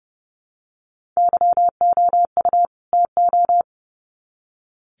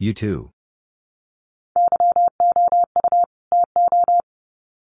You too.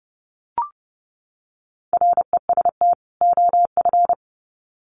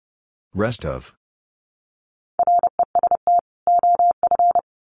 Rest of.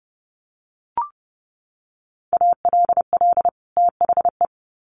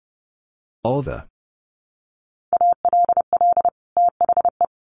 All the.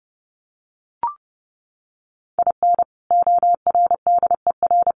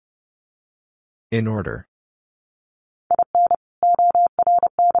 In order.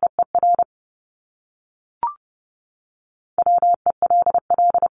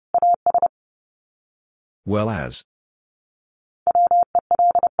 Well as.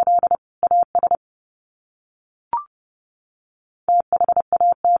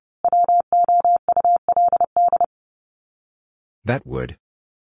 That would.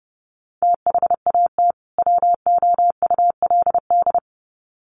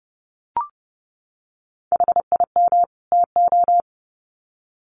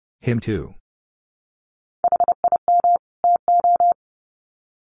 Him too.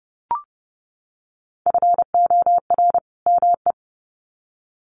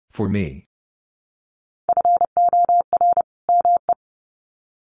 For me.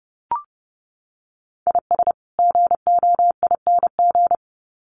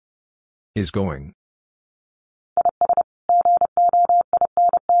 Is going.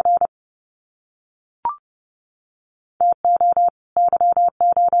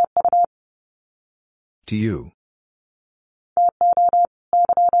 To you.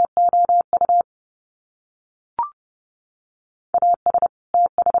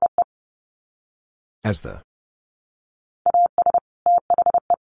 As the.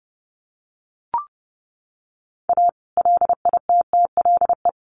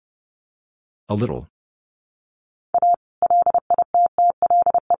 A little.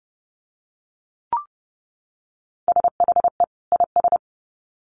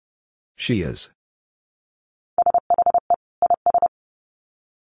 She is.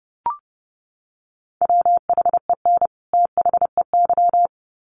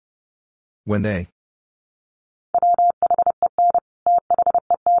 When they.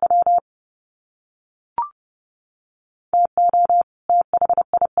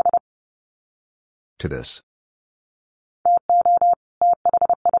 To this.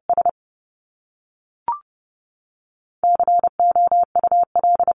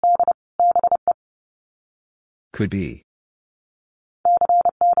 Could be.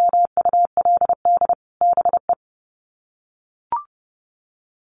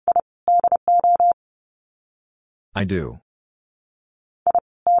 I do.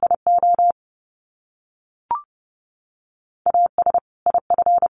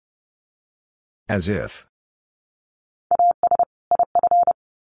 As if.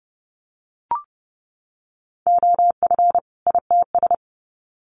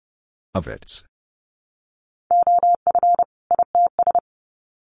 Of its.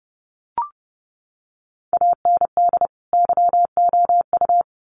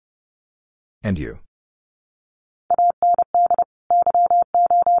 And you.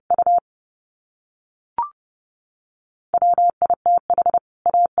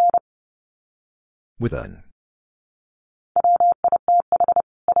 With an.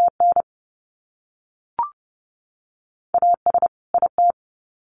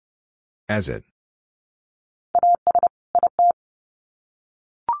 As it.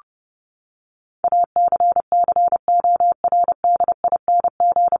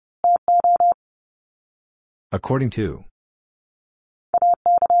 According to.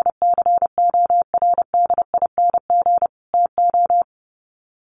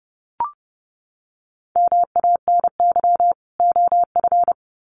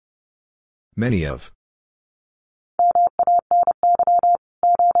 Many of.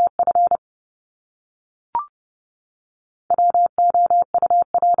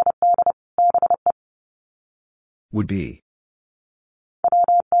 Would be.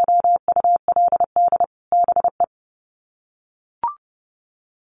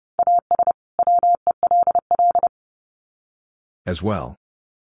 As well.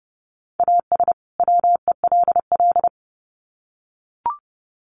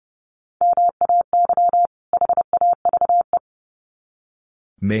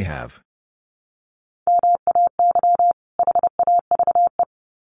 May have.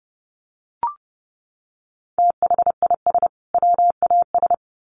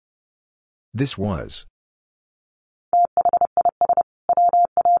 This was.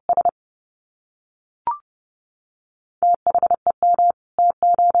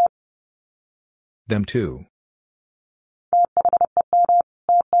 Them too.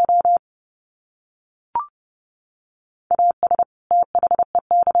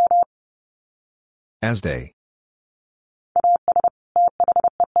 As they.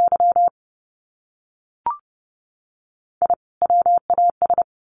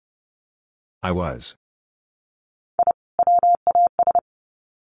 I was.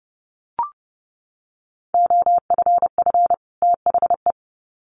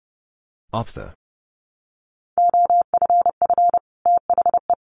 Off the.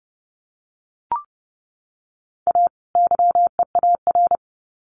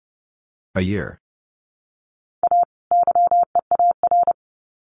 A year.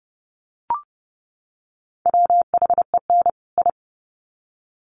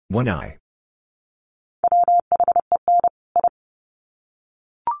 One eye.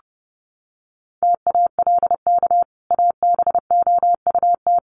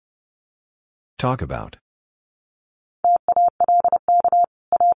 Talk about.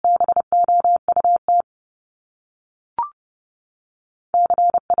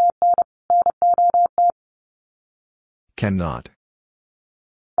 Cannot.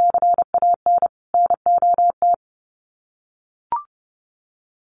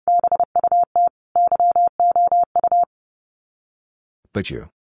 But you.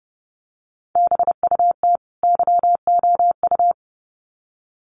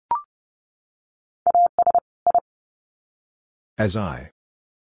 As I.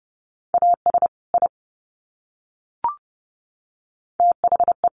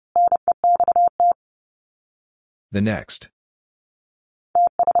 The next.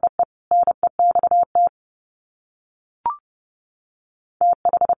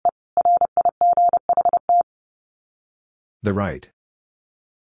 The right.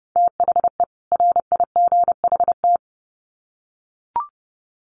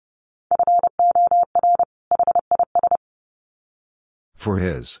 For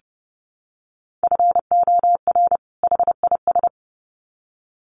his.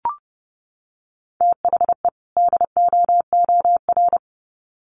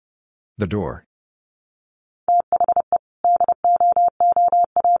 The door.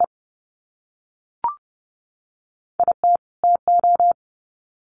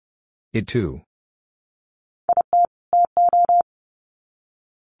 It too.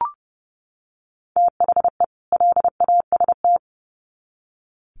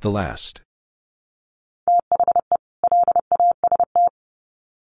 The last.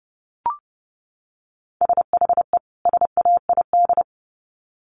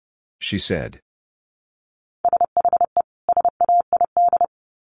 She said.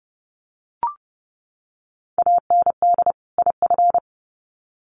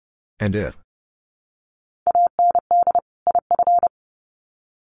 And if.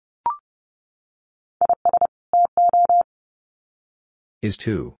 Is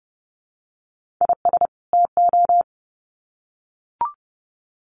too.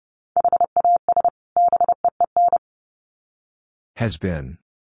 Has been.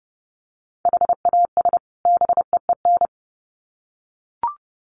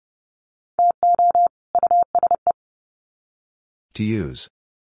 To use.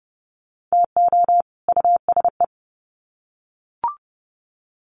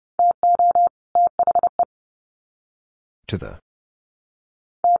 To the.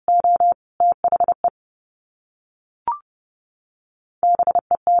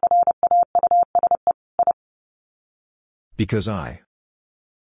 Because I.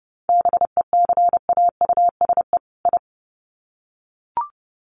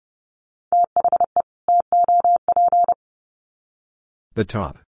 The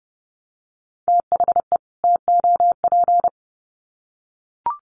top.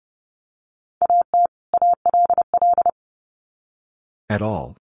 At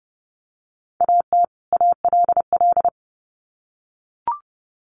all.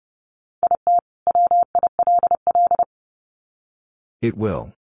 It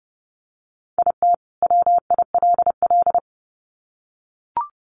will.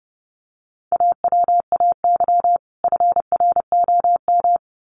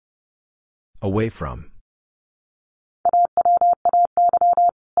 Away from.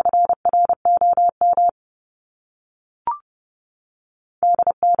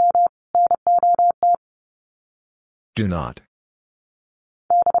 Do not.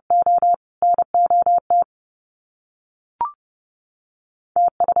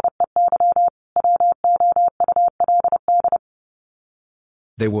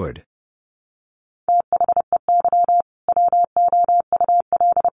 They would.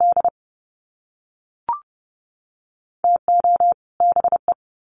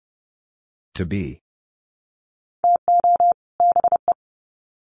 To be.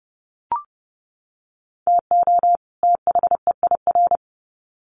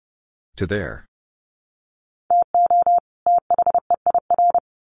 To there.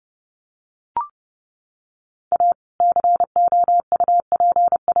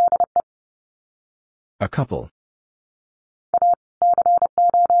 couple.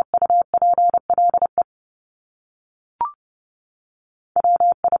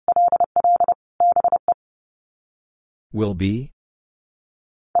 Will be?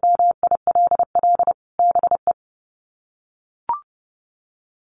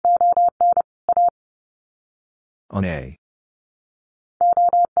 On a.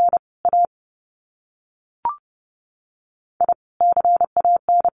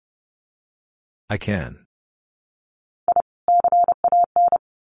 I can.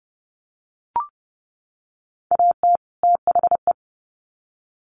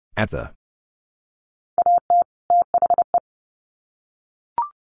 At the.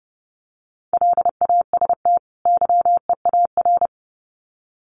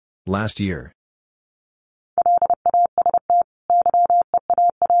 Last year.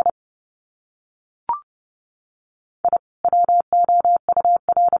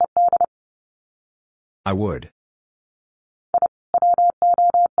 I would.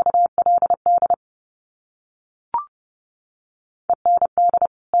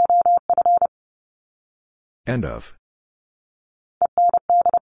 End of.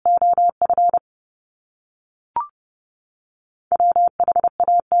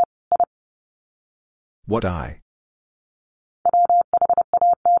 What I.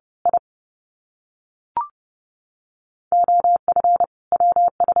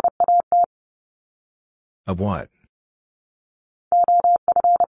 Of what?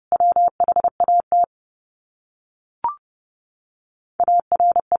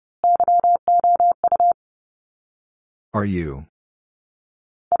 Are you?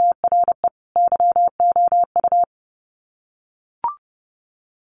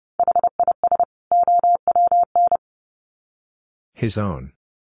 His own.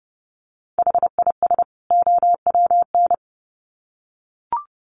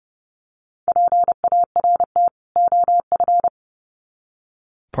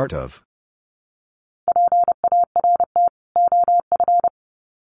 Part of.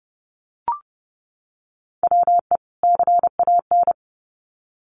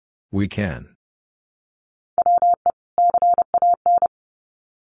 We can.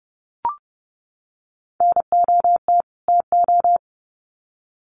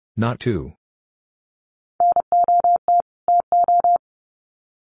 Not to.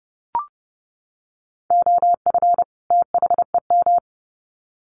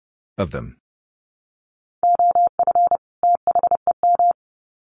 Of them.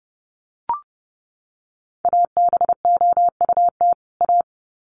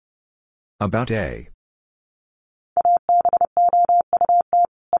 About a.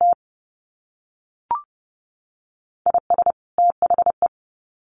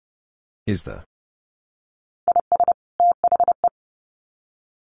 Is the.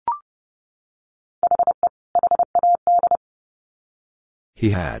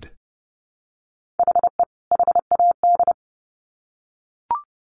 He had.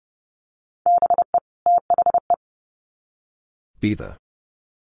 Be the.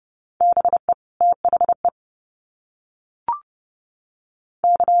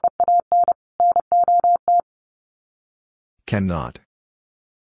 Cannot.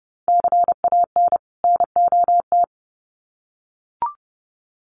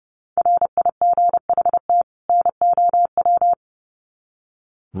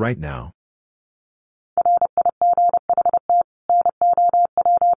 Right now.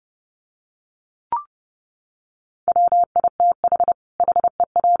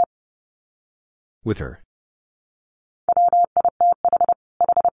 With her.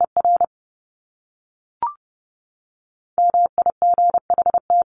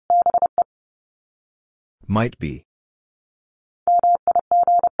 Might be.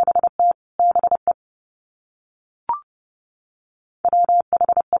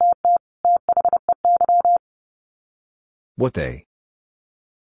 What they.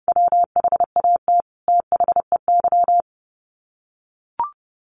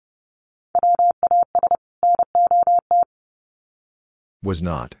 Was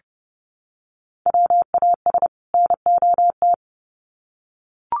not.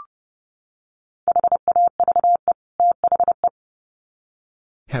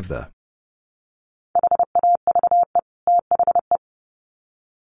 Have the.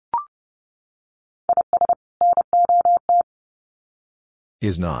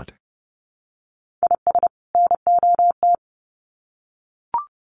 Is not.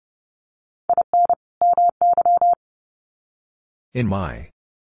 In my.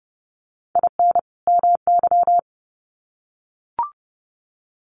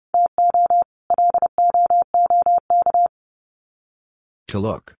 To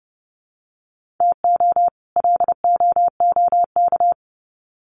look.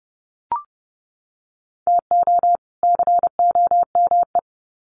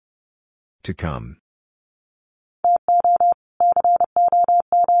 To come.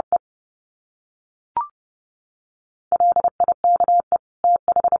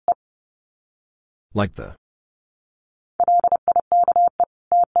 Like the.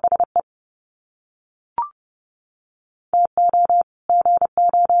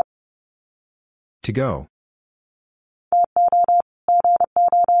 To go.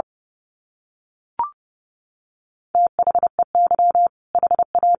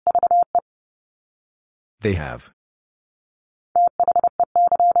 They have.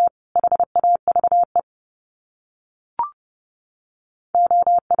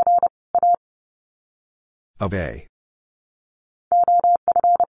 Of a.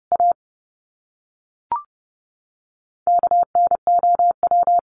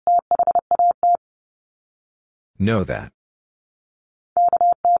 Know that.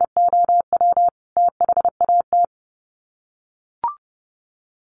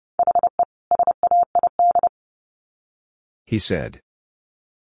 He said.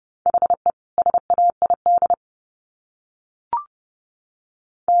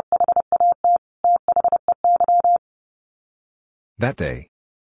 That they.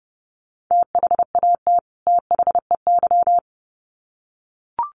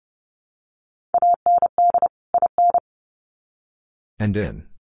 And in.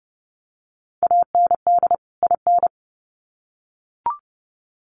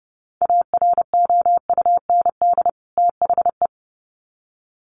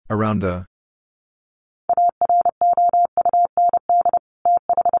 Around the.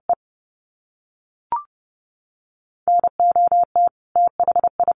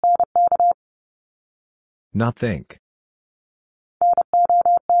 Not think.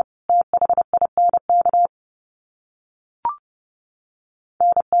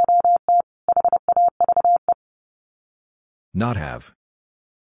 Not have.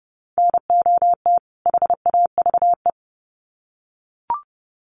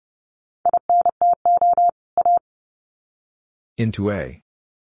 Into a.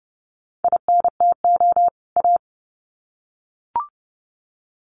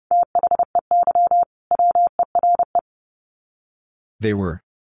 They were.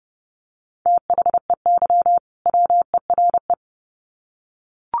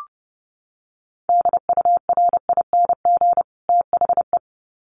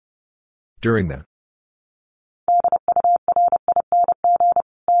 During the.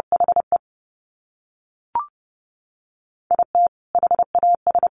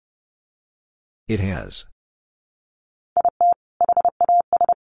 It has.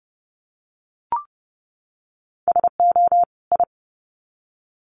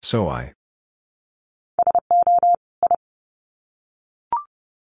 So I.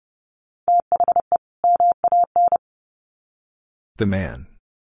 The man.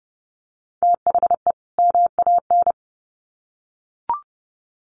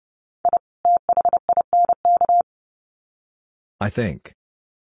 I think.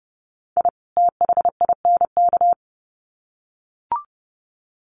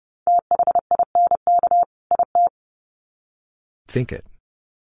 Think it.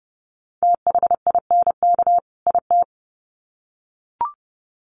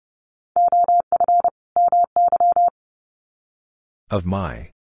 Of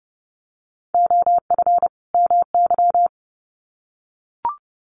my.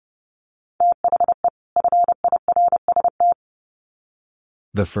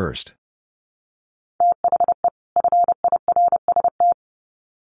 The first.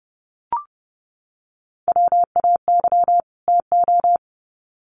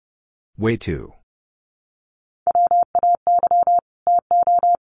 Way to.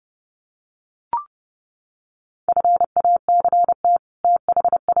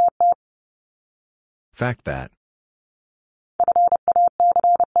 Fact that.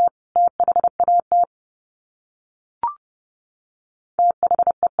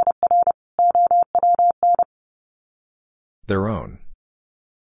 Their own.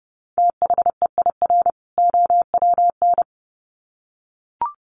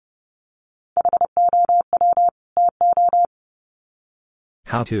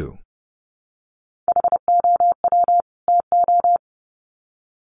 How to.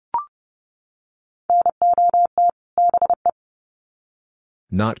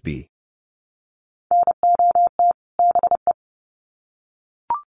 Not be.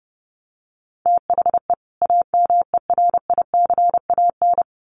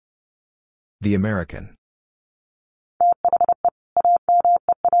 The American.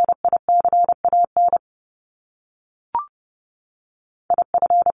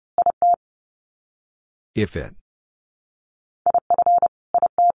 If it.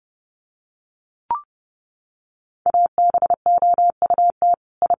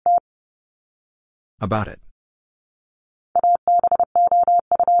 About it.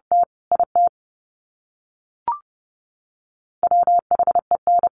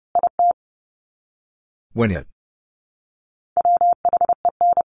 When it.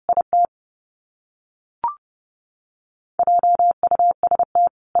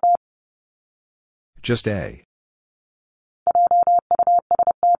 Just a.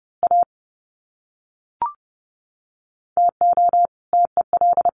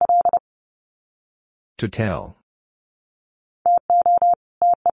 To tell.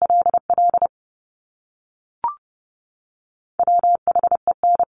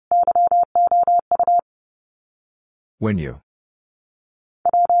 When you.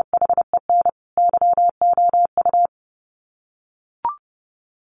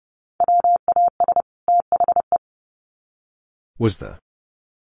 Was the.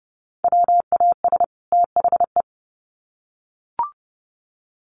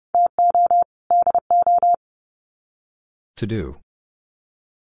 To do.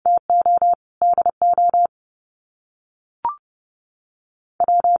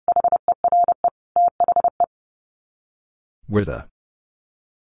 Were the.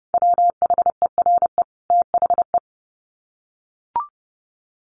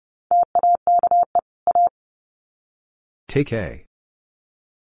 Take a.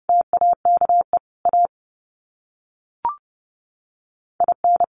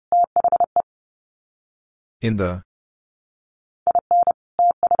 In the.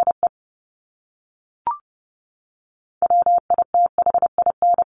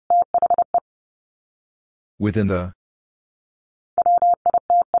 Within the.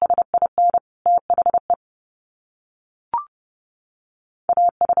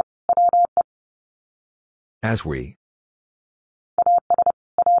 As we.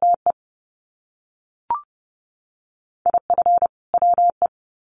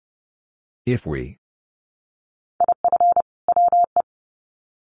 If we.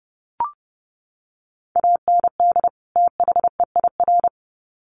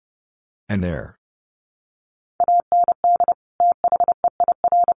 And there.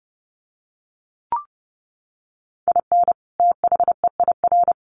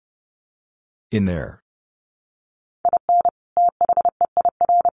 In there.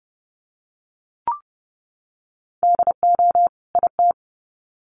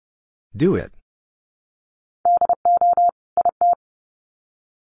 Do it.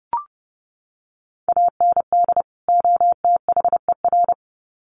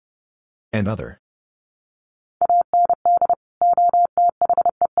 And other.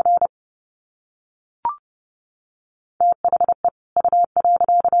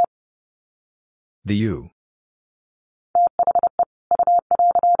 The you.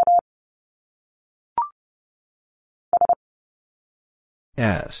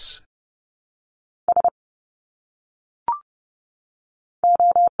 S.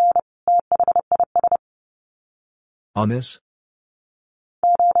 On this?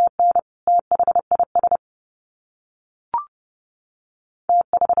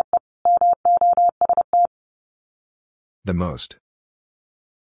 The most.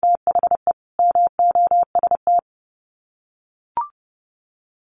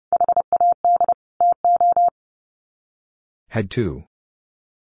 Had to.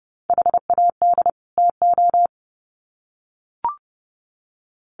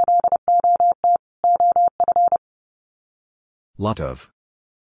 Lot of.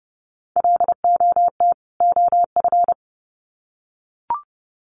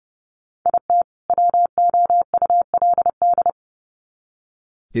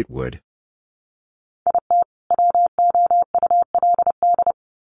 It would.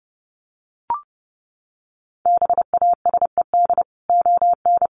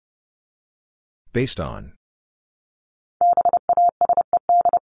 Based on.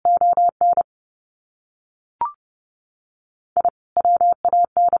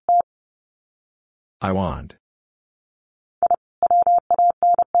 I want.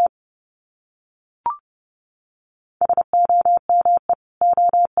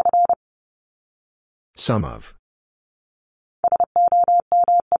 Some of.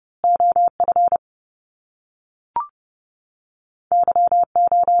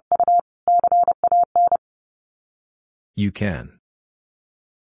 You can.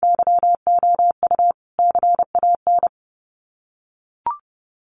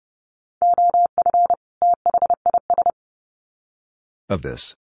 Of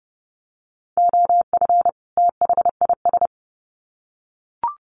this.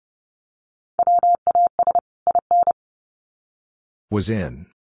 Was in.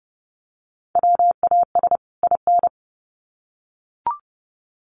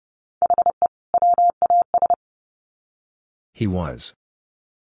 He was.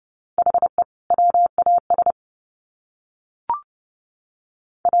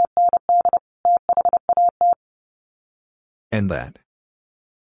 And that.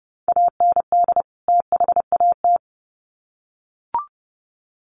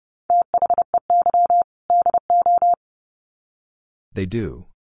 They do.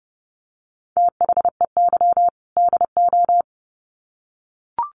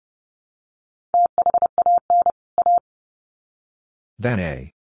 Than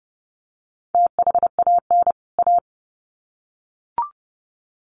a.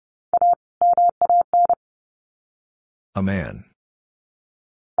 A man.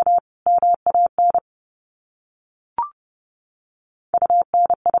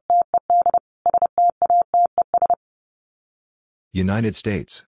 United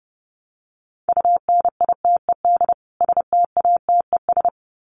States.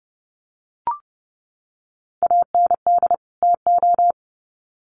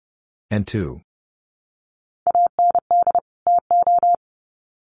 And two.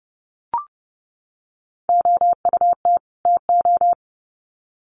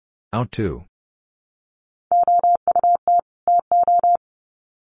 Out two.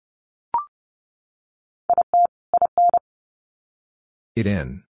 It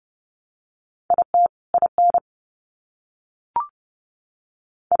in.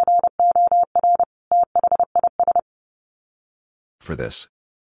 For this.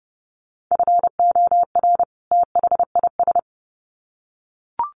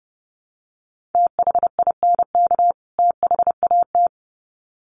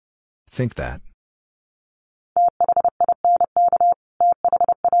 Think that.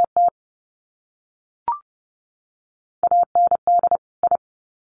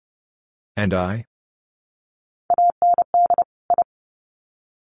 And I?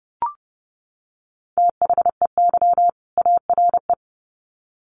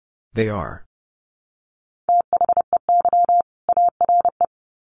 They are.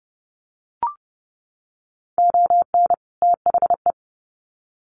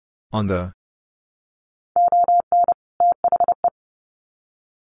 On the.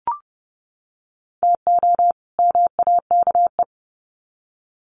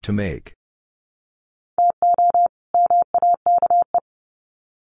 To make.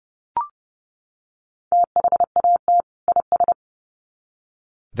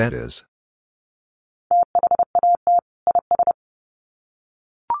 That is.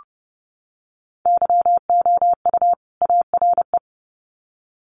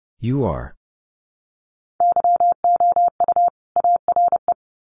 You are.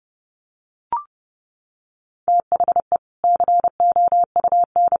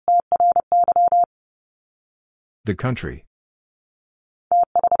 The country.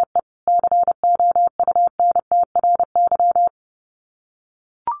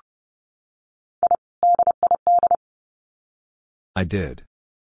 I did.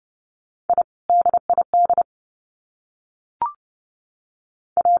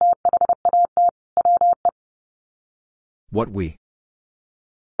 What we.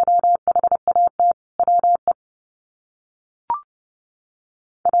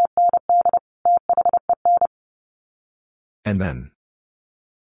 And then.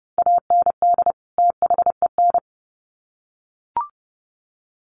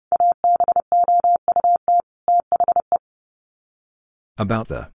 About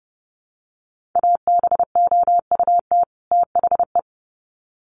the.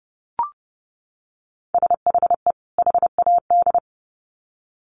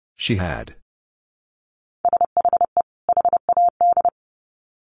 She had.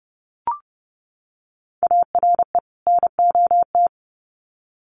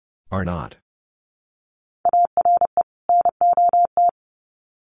 Are not.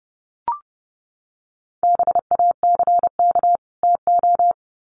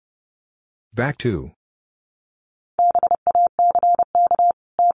 Back to.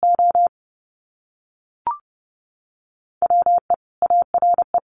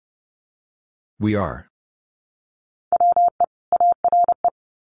 We are.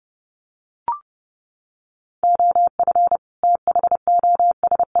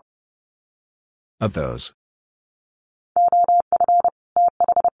 Of those.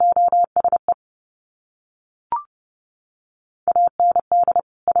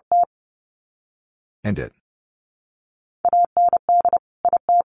 And it.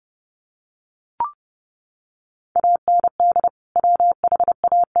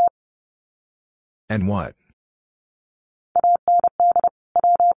 And what?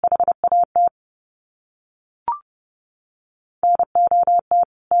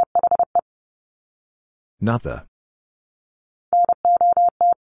 Not the.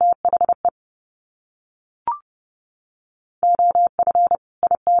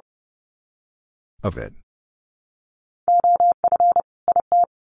 Of it.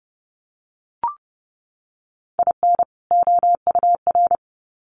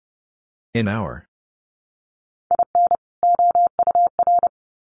 In our.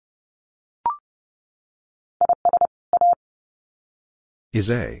 Is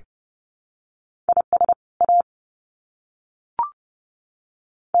a.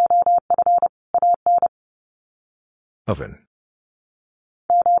 Oven.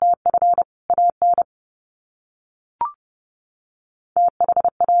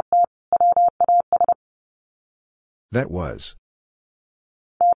 That was.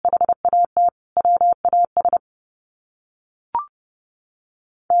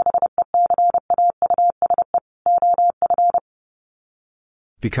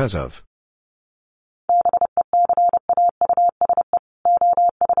 Because of.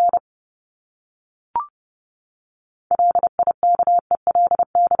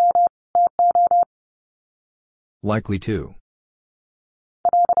 Likely to.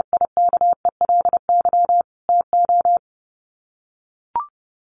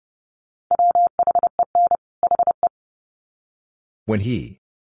 When he.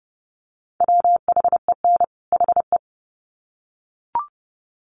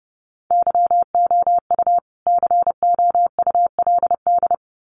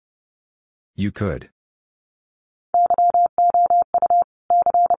 You could.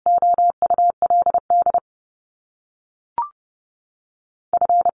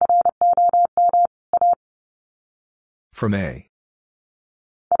 From a.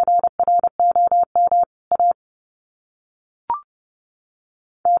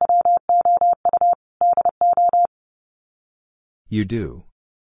 You do.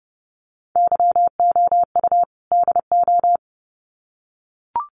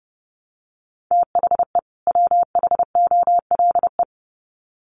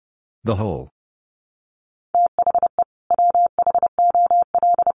 The whole.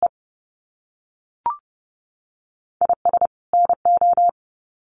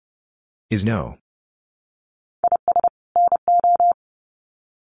 Is no.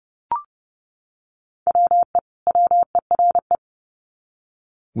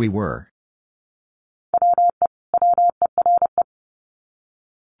 We were.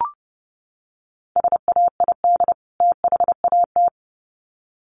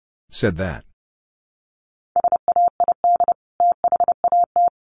 Said that.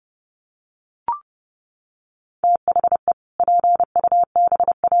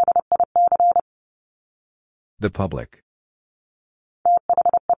 The public.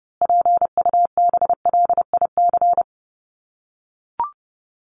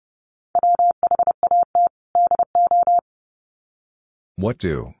 What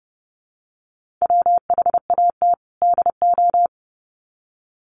do?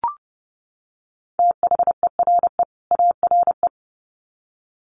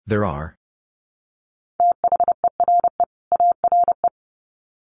 There are.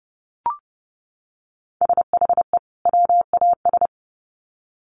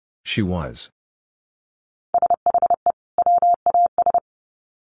 She was.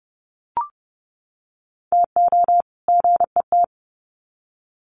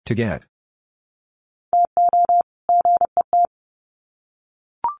 To get.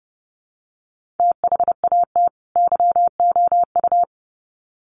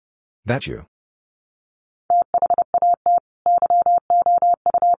 That you.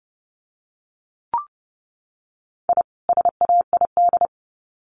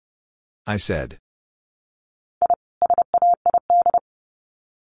 I said.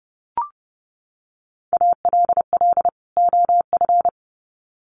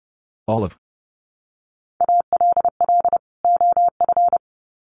 All of.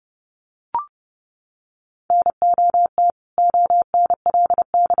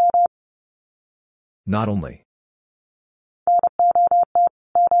 Not only.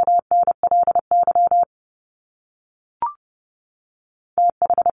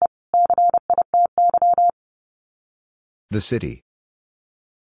 The city.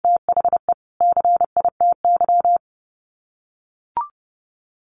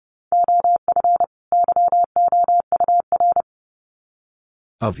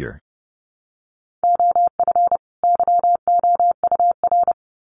 Of your.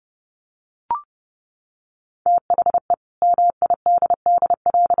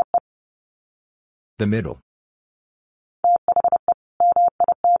 The middle.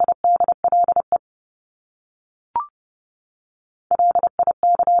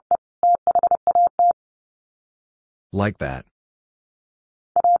 Like that.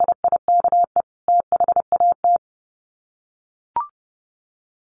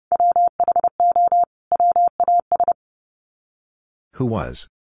 Who was?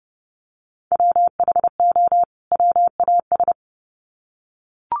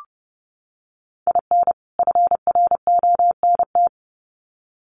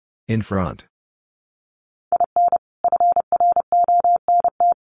 In front.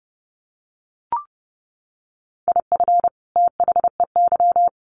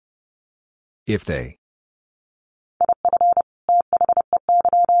 If they.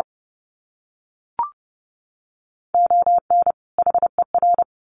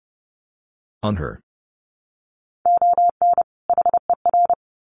 On her.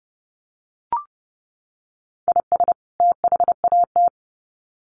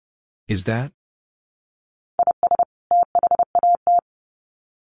 Is that?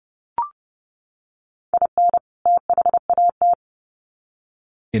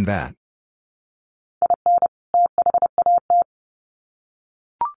 In that.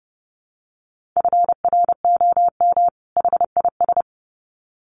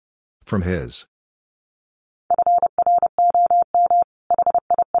 From his.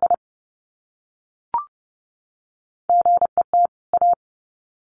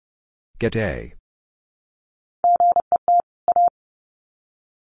 Get a.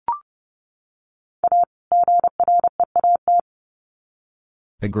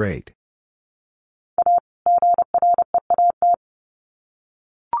 A great.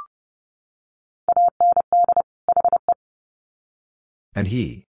 And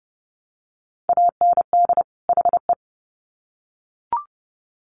he.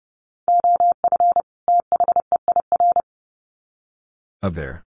 Of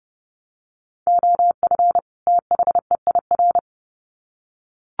there.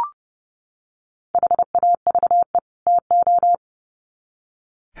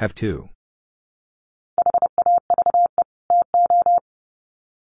 Have to.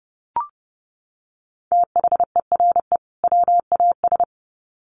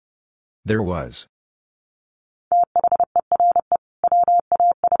 There was.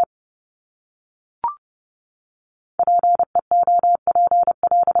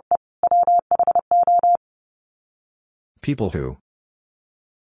 People who.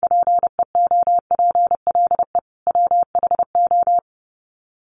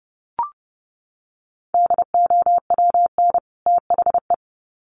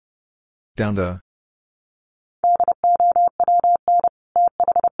 Down the.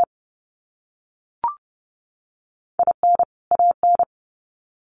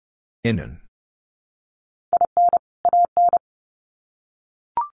 In an.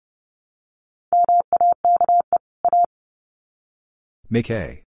 Make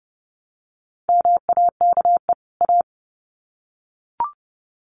a.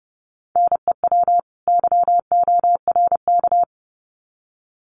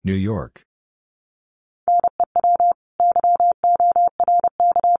 New York.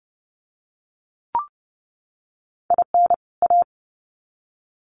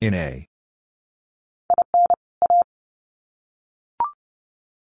 In a.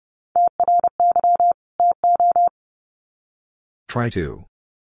 Try to.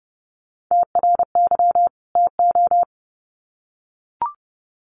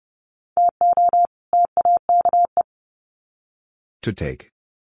 To take.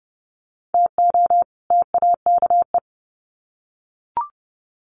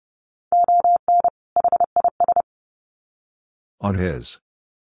 On his.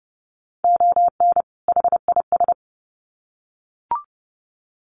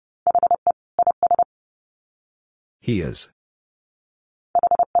 He is.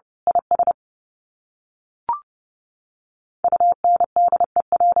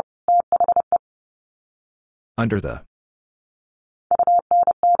 Under the.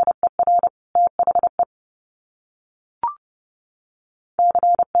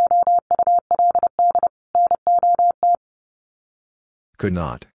 Could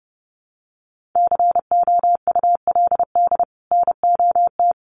not.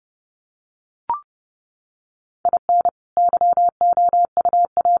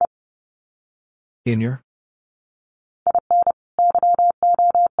 In your.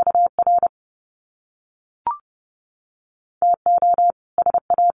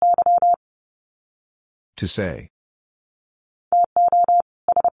 To say.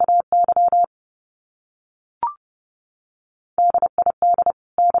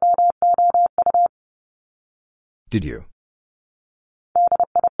 Did you?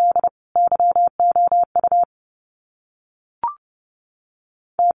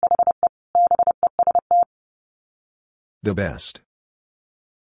 The best.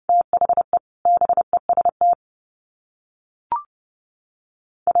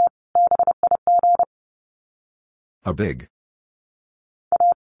 A big.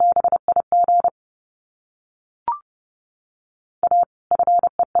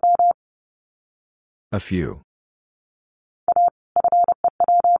 A few.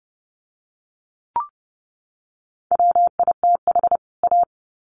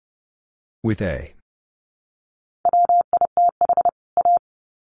 With a.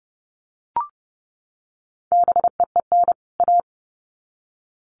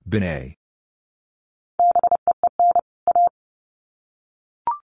 Been a.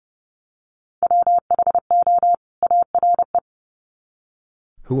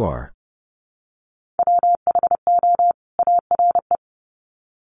 Who are.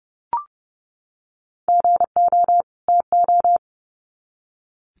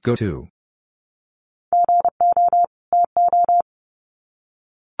 Go to.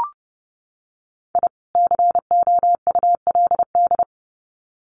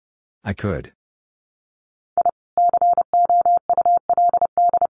 I could.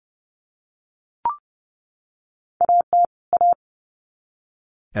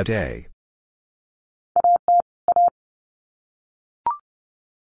 At a.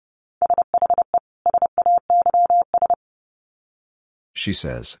 She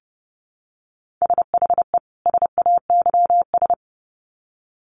says.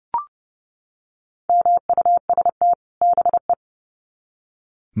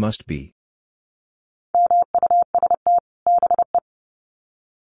 Must be.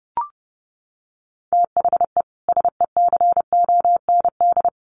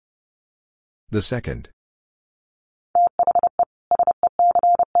 The second.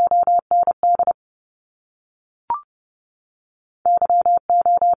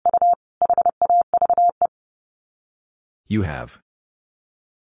 You have.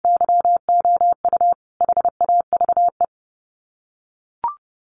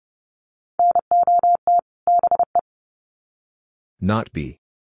 Not be.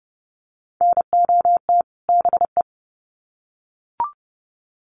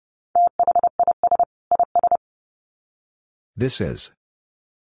 This is.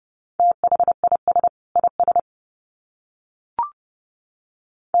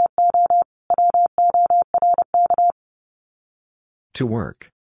 To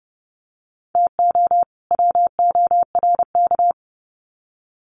work.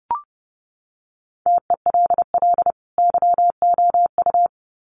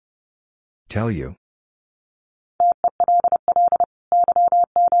 Tell you.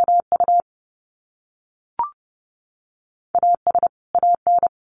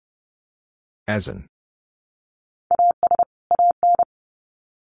 As in.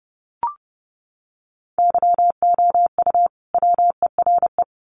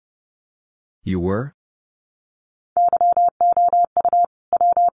 You were?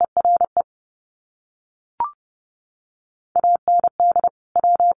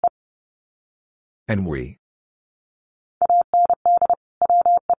 And we.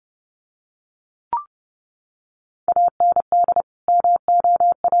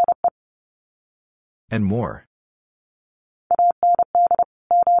 And more.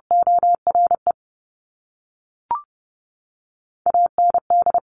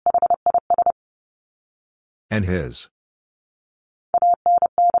 And his.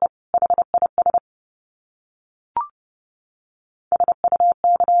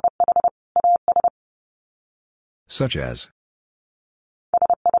 Such as.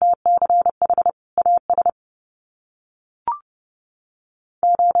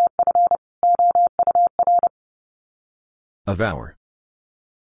 Of our.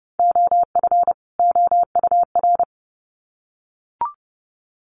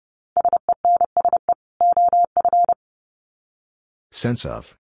 Sense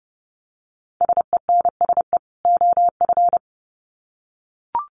of.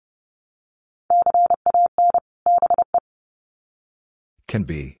 Can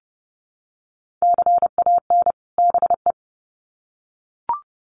be.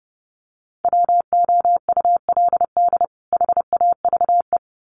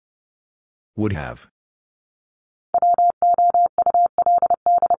 Would have.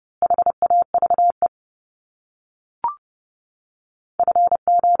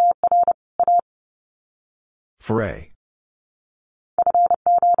 For a.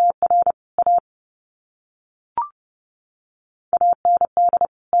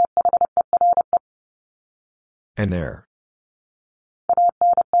 And there.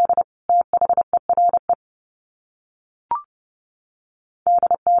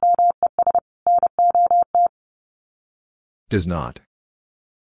 Does not.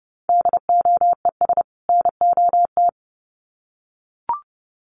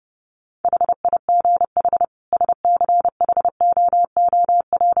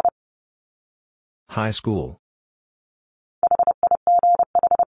 High school.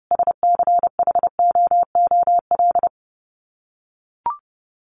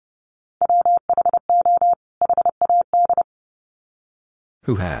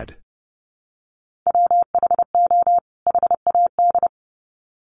 Who had.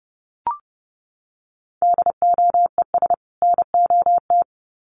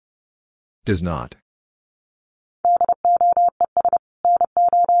 Does not.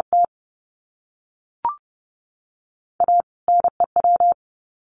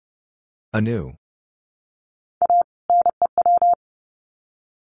 Anew.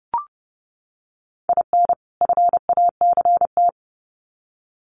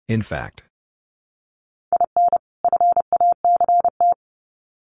 In fact.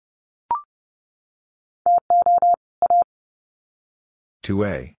 To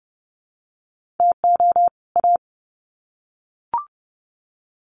a.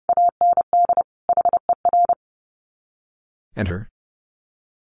 Enter.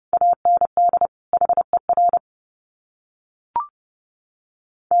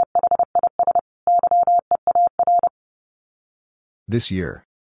 This year.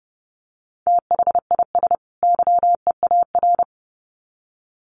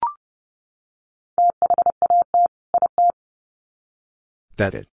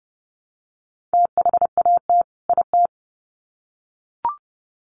 That it.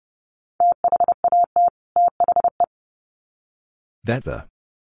 That the.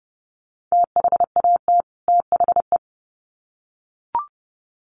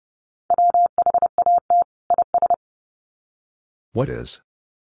 What is?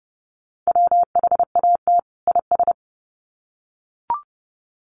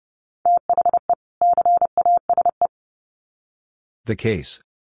 The case.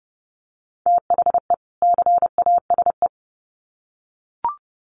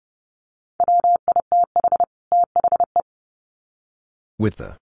 With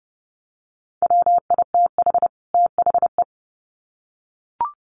the.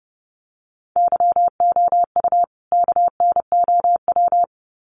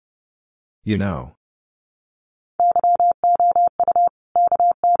 You know.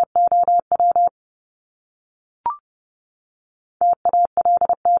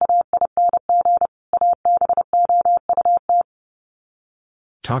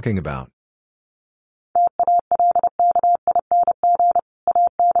 Talking about.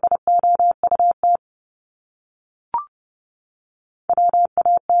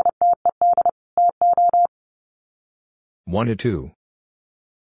 Wanted to.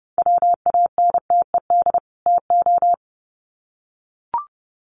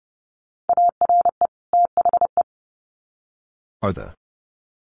 Are the.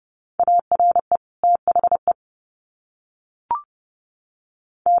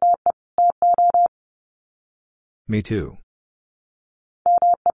 Me too.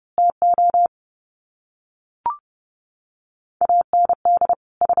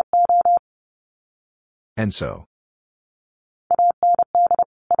 And so.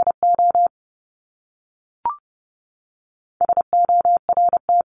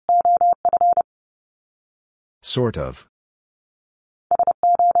 Sort of.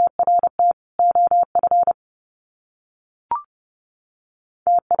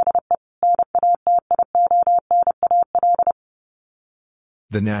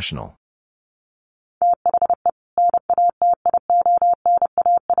 The national.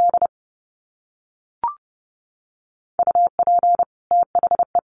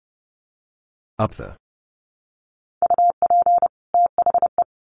 Up the.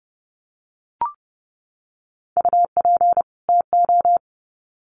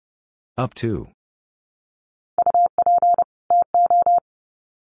 Up to.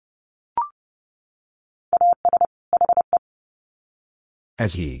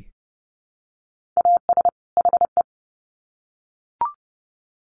 As he.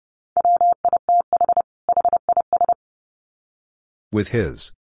 With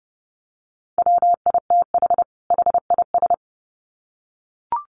his.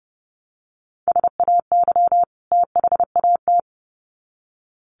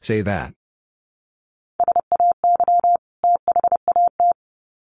 Say that.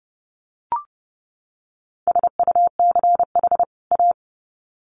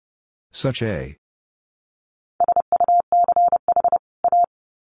 Such a.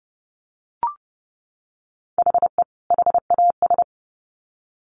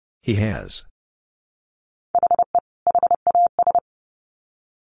 He has.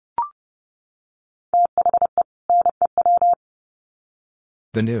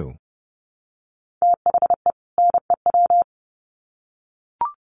 The new.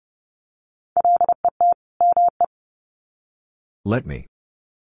 Let me.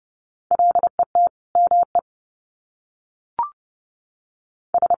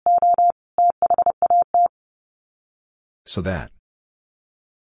 So that.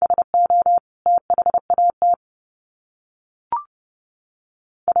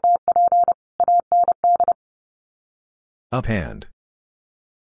 Uphand.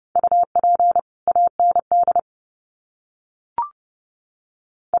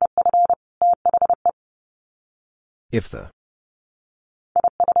 If the.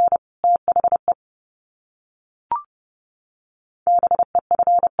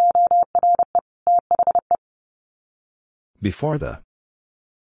 Before the.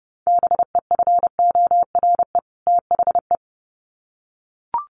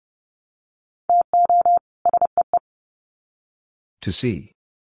 To see.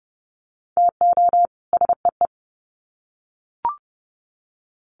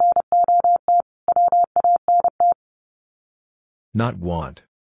 Not want.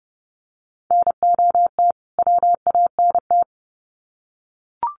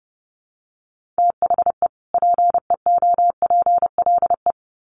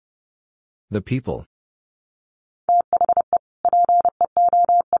 The people.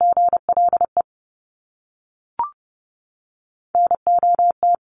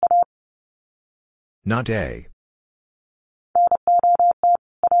 Not a.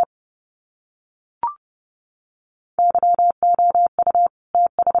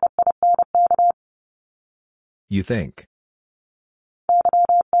 You think.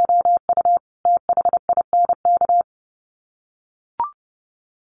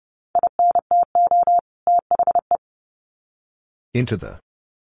 Into the.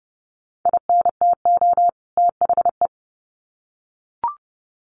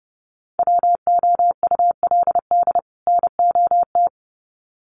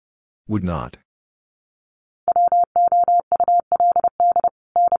 Would not.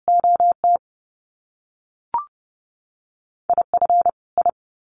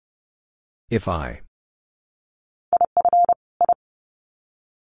 If I.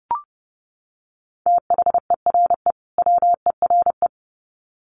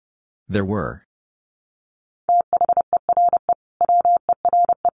 There were.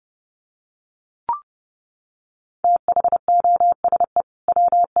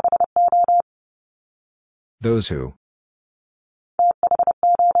 Those who.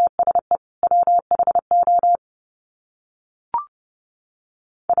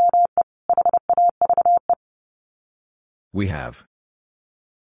 We have.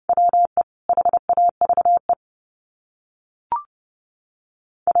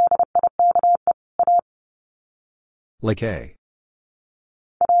 Like a.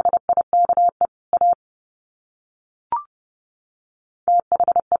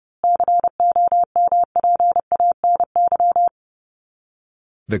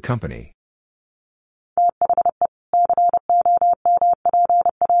 The company.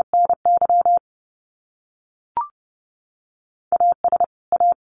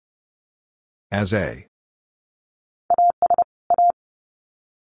 As a.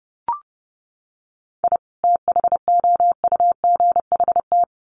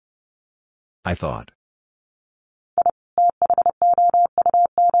 I thought.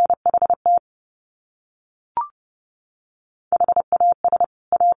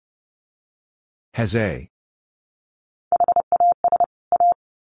 Has a.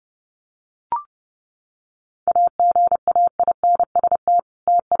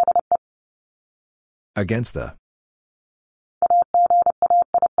 Against the.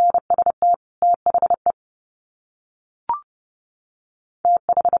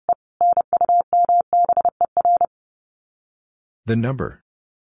 The number.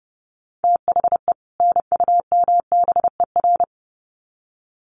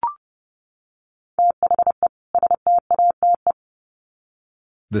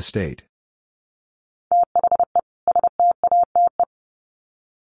 The state.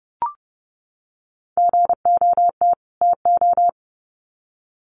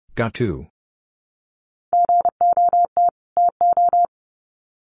 Got to.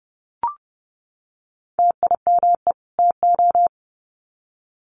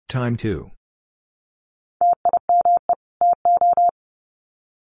 Time to.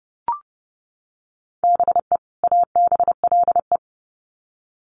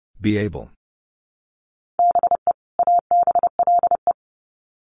 Be able.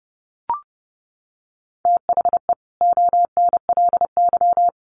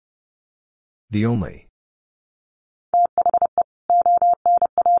 The only.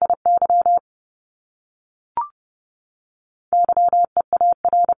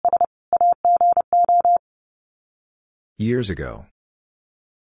 Years ago.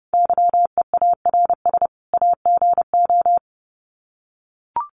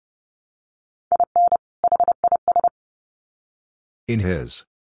 In his.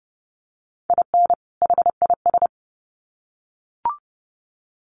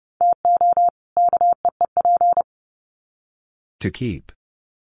 To keep.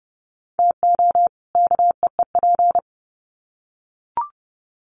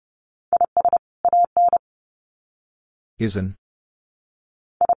 Isn't.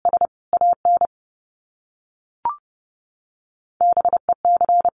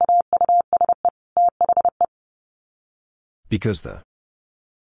 Because the.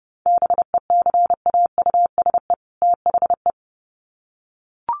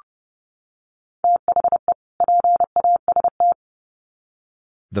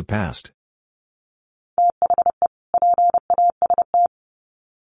 The past.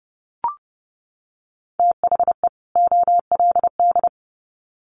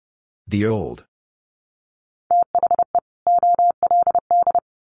 The old.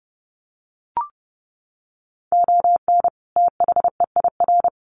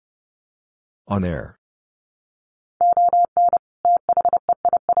 On air.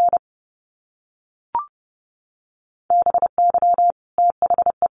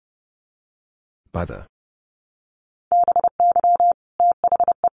 By the.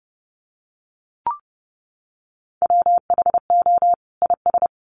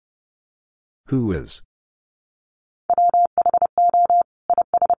 Who is.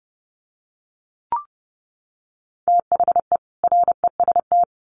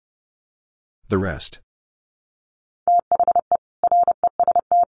 The rest.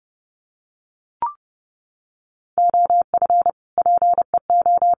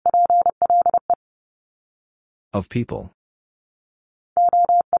 Of people.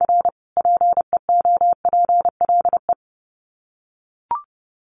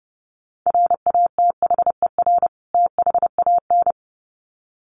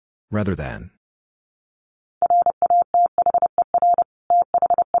 Rather than.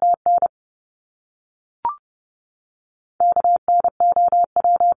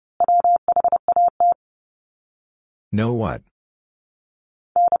 Know what?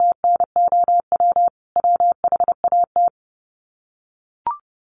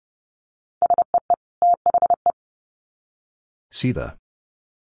 See the.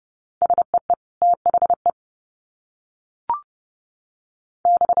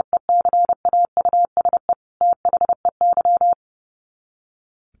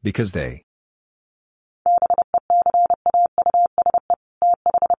 Because they.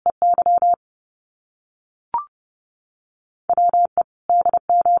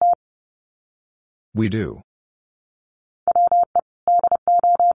 We do.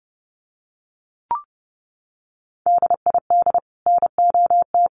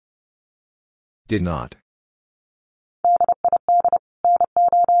 Did not.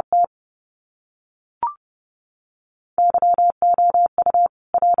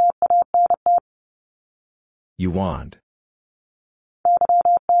 You want.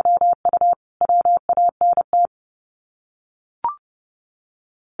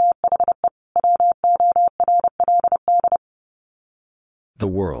 The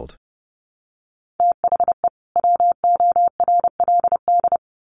world.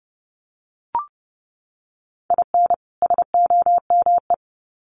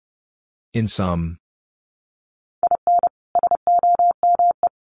 In some.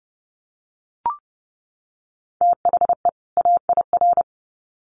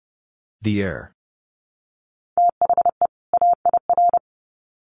 The air.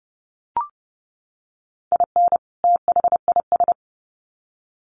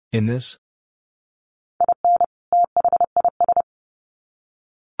 In this?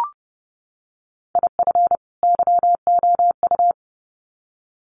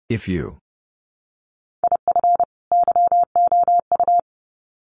 If you.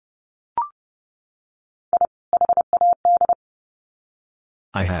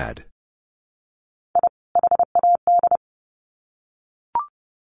 I had.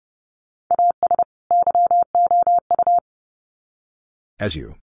 As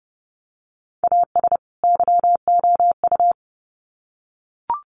you.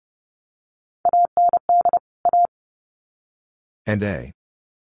 And a.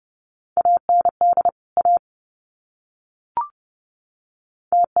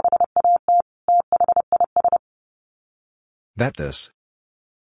 That this.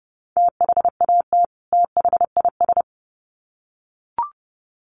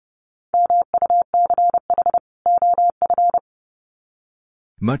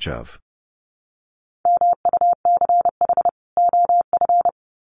 Much of.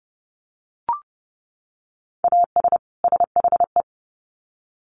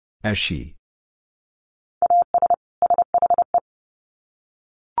 As she.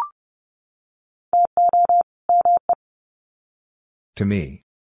 To me.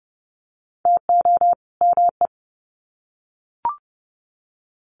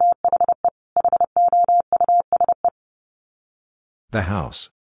 The house.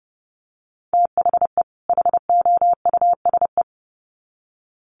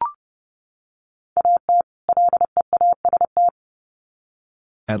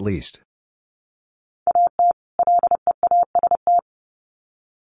 At least.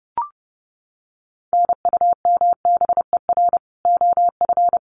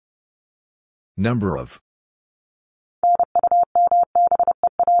 Number of.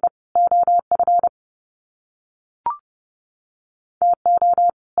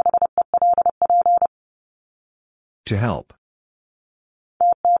 To help.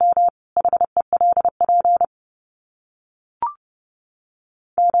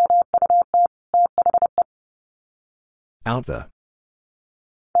 Out the.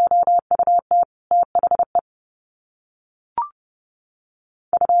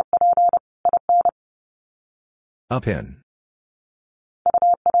 Up in.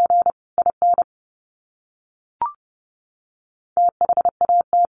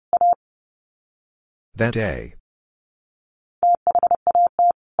 That day.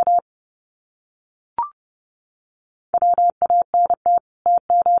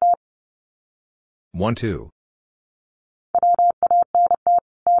 Want to.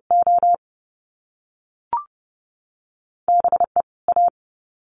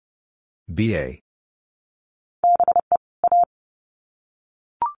 BA.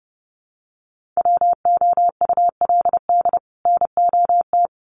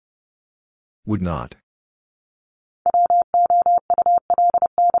 Would not.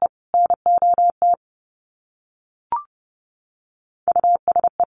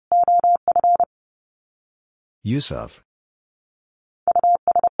 Use of.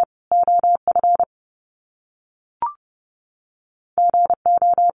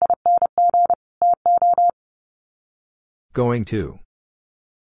 Going to.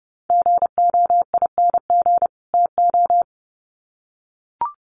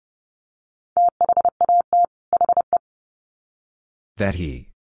 That he.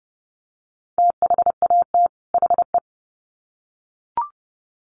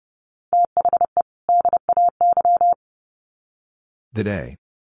 The day.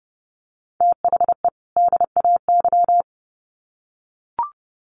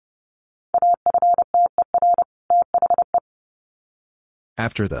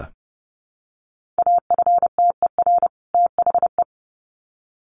 After the.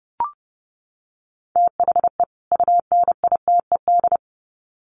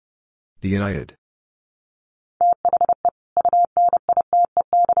 The United.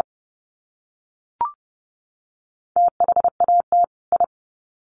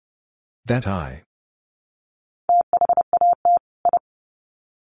 That high.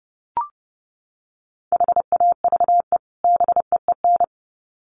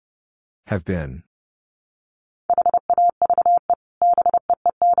 Have been.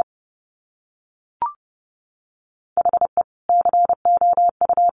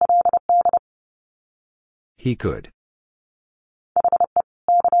 He could.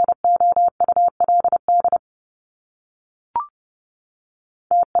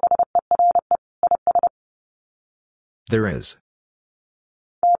 There is.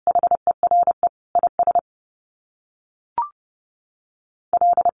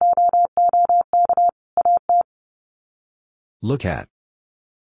 Look at.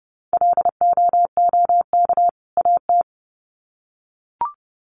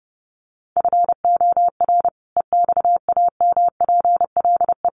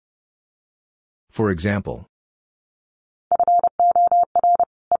 For example.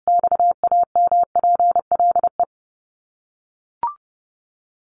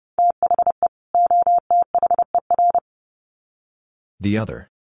 The other.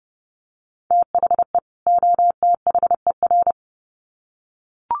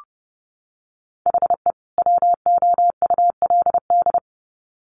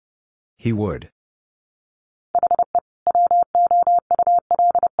 He would.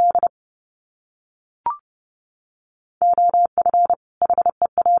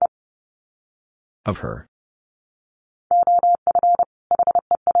 Of her.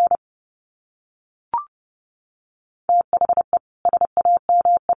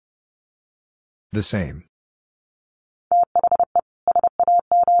 The same.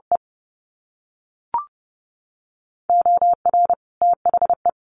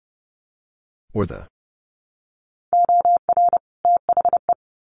 Or the.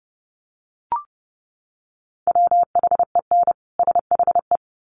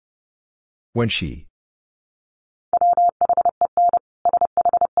 When she.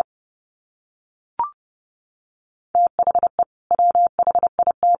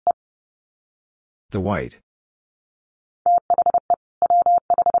 The white.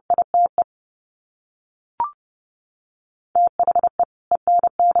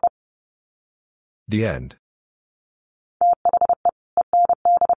 The end.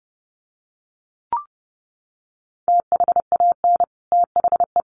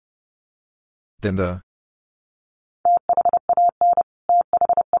 Then the.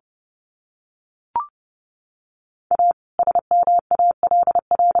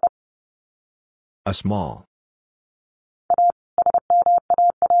 A small.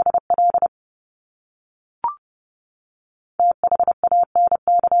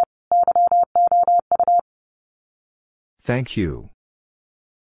 Thank you.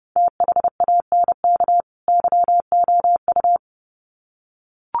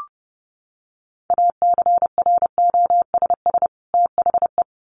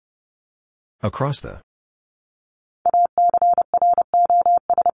 Across the.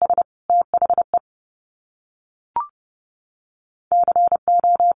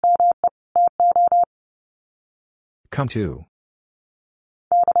 Come to.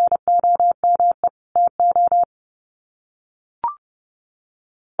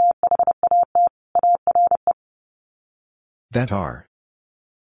 That are.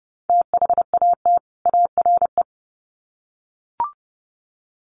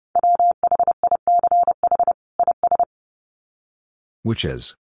 Which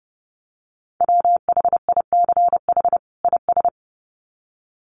is.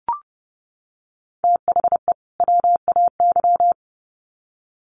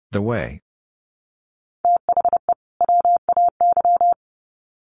 The way.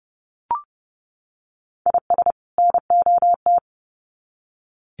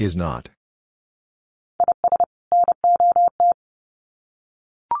 Is not.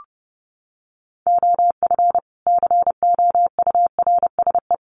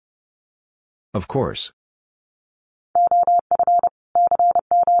 Of course.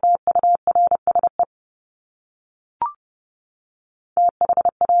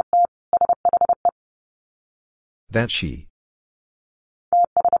 That she.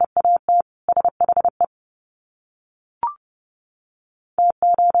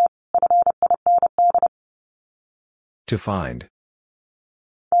 To find.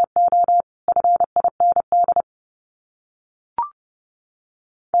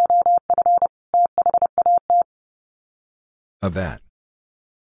 Of that.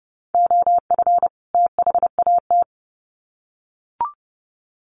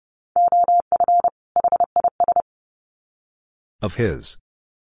 Of his.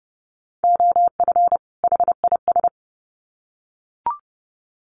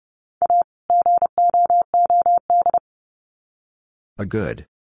 A good.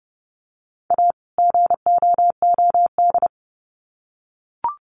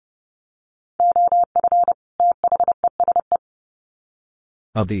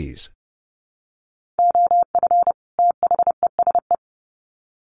 Of these.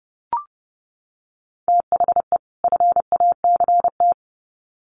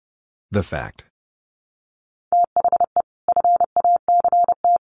 The fact.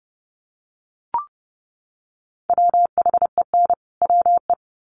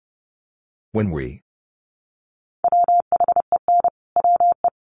 When we.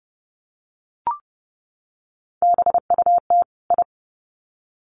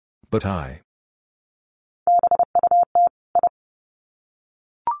 But I.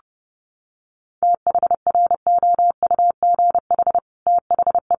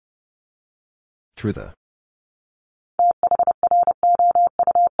 Through the.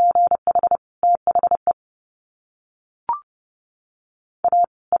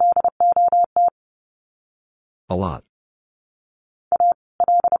 A lot.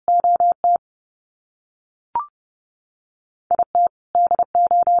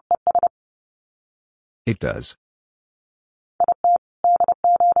 It does.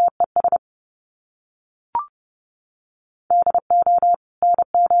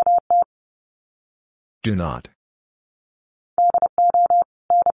 Do not.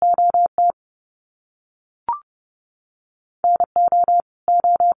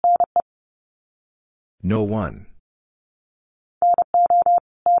 No one.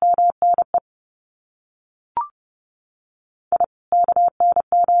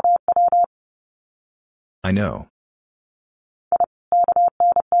 I know.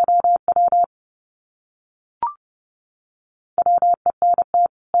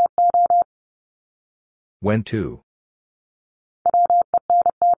 Went to.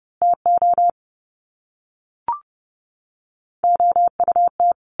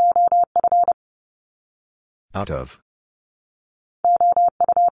 Out of.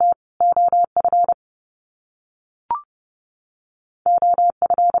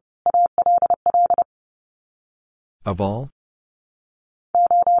 Of all?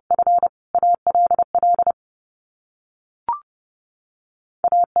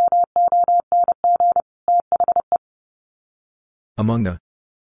 Among the.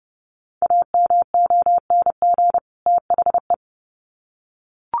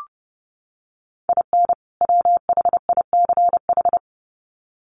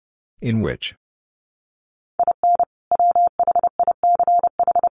 In which.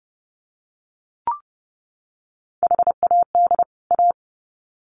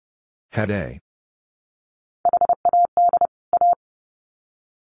 Had a.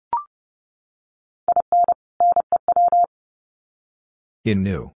 In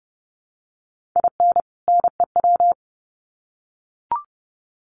new.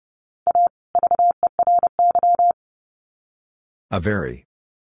 A very.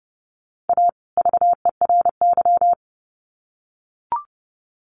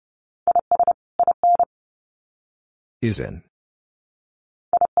 Is in.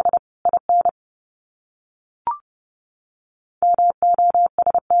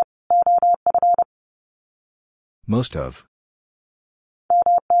 Most of.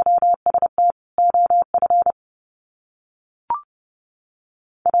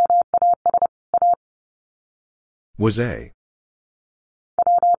 Was a.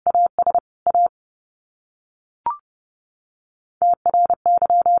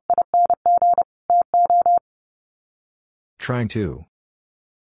 Trying to.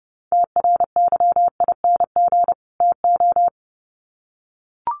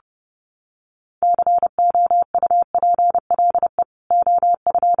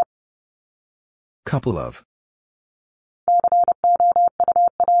 Couple of.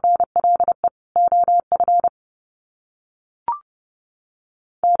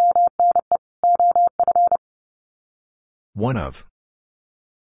 One of.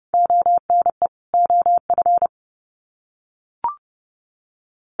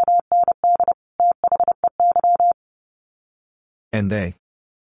 And they.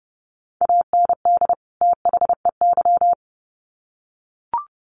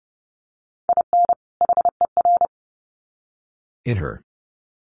 In her.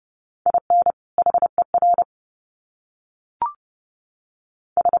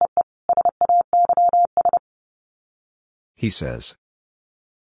 He says.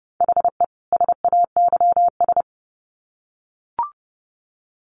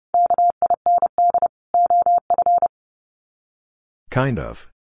 Kind of.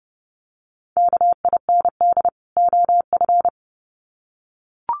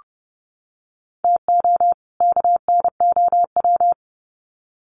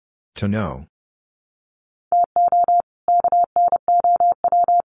 To know.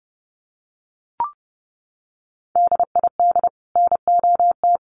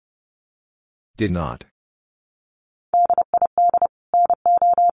 Did not.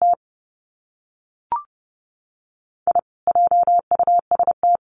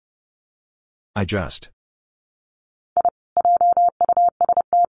 I just.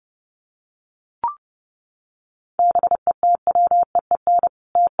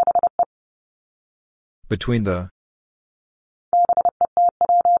 Between the.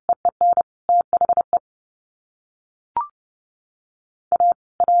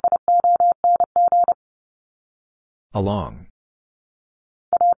 Along.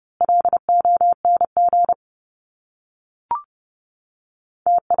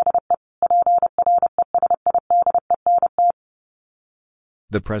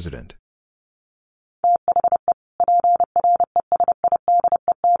 The President.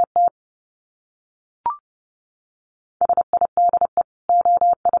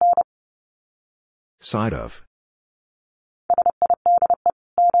 Side of.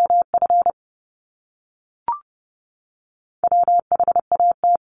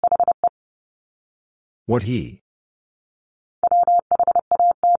 What he.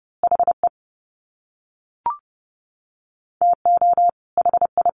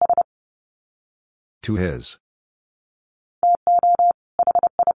 To his.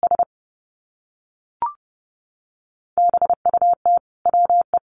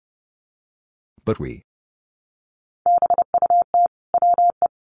 But we.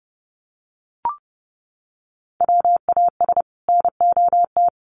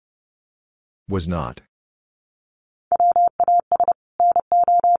 Was not.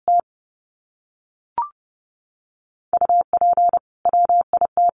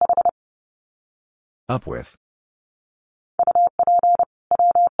 Up with.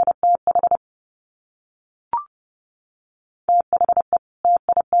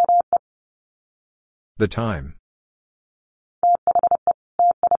 The time.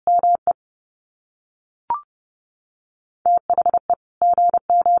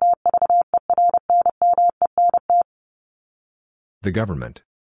 The government.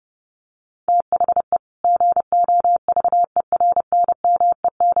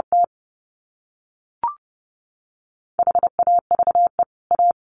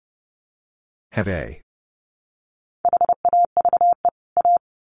 Have a.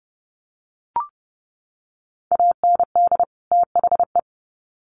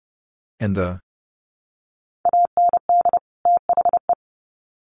 And the.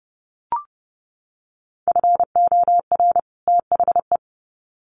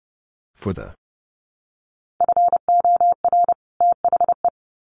 For the.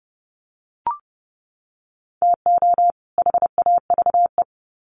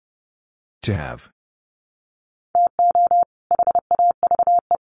 To have.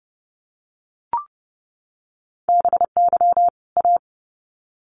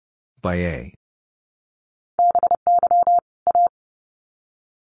 By a.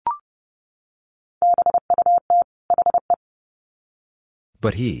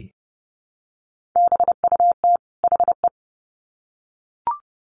 But he.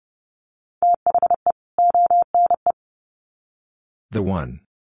 The one.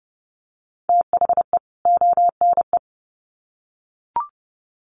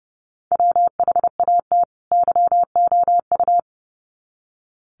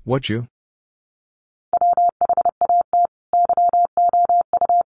 What you?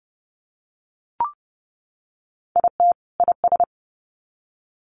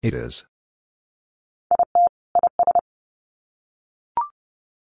 It is.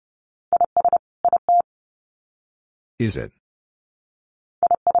 Is it?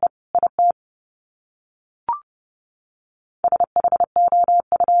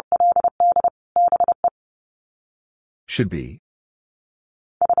 Should be.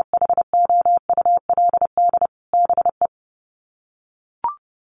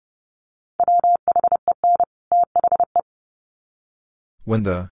 When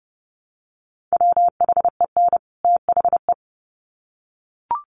the.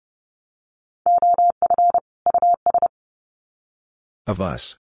 Of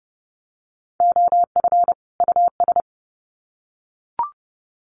us.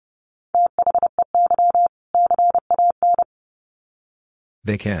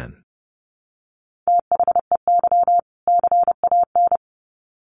 They can.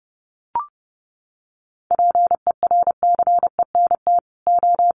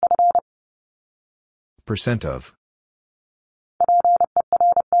 Percent of.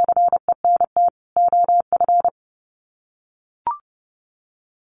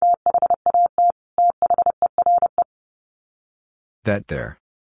 That there.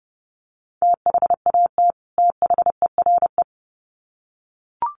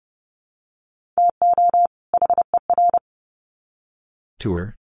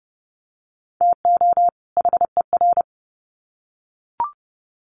 Tour.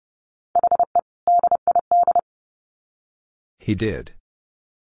 He did.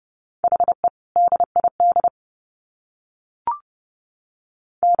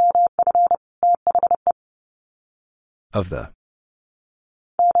 Of the.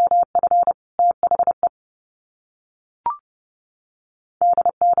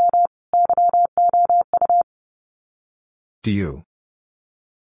 Do you?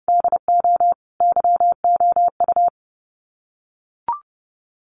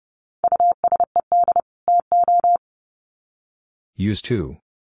 Used to.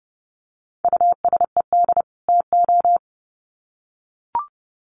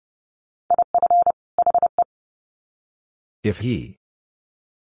 If he.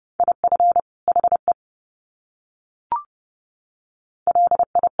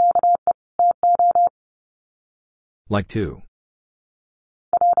 Like to.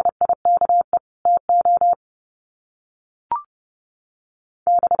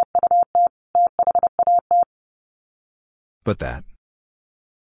 But that.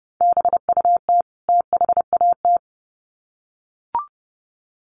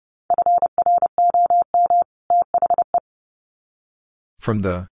 From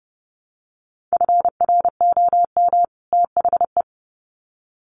the.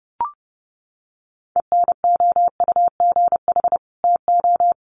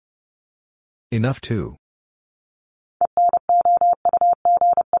 Enough to.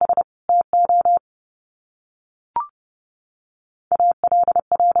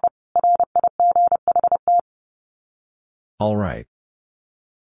 All right.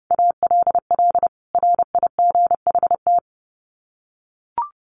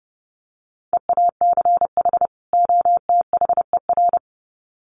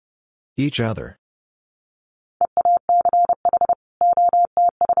 Each other.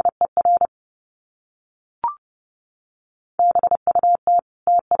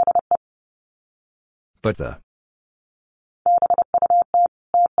 But the.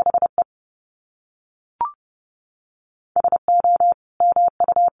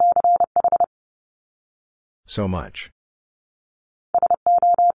 So much.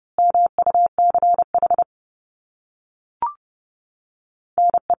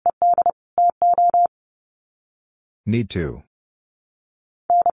 Need to.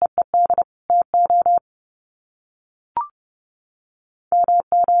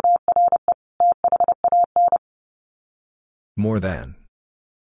 More than.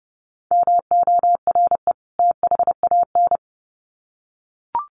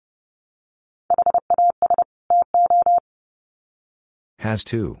 Has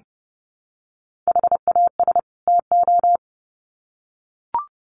to.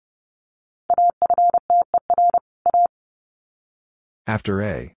 After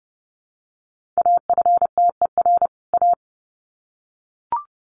a.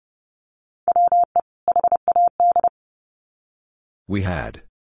 We had.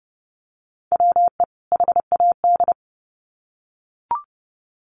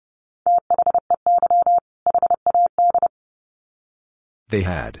 They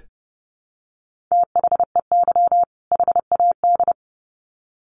had.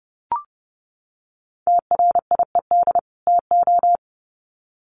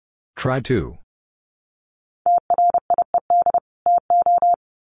 Try to.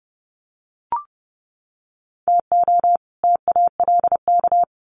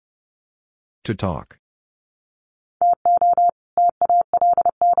 To talk.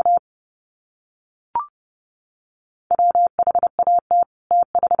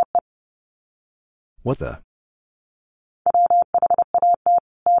 What the?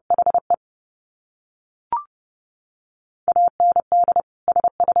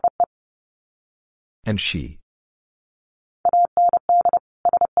 And she.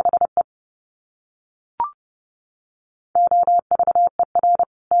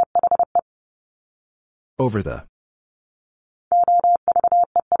 Over the.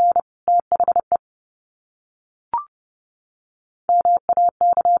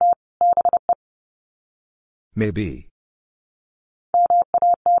 Maybe.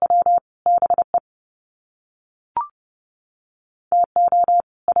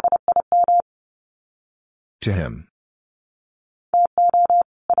 To him.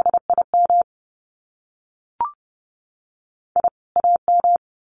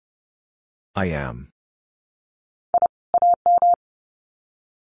 I am.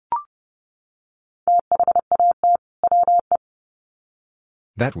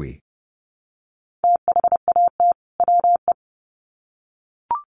 That we.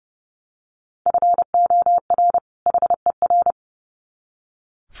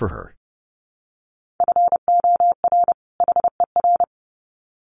 For her.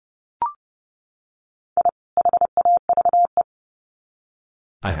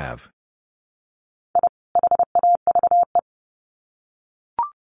 I have.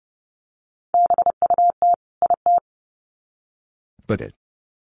 But it.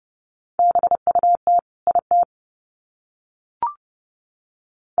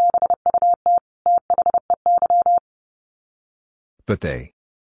 But they.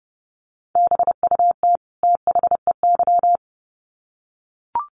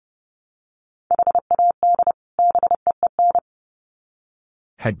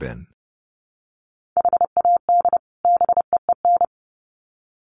 Had been.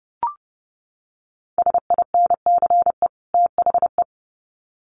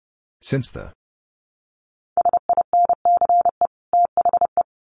 Since the.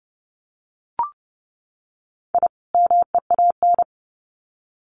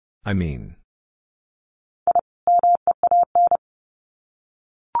 I mean.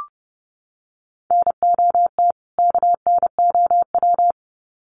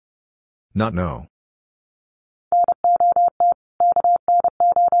 Not know.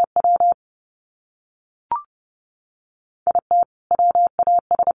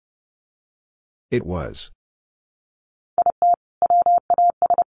 It was.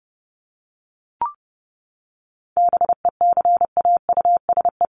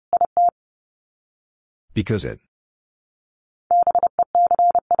 Because it.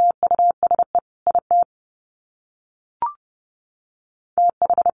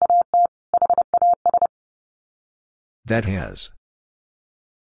 That has.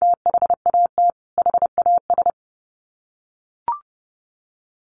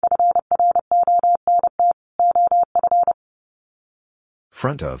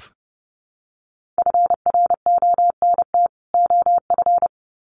 Front of.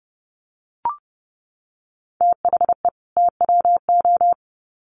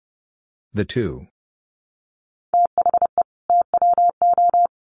 The two.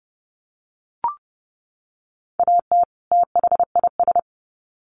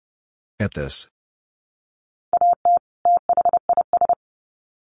 At this.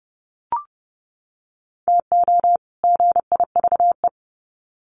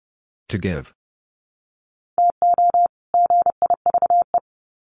 To give.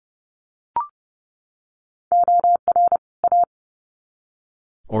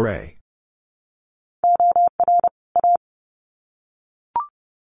 Or a.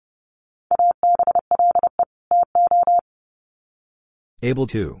 Able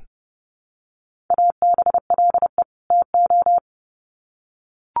to.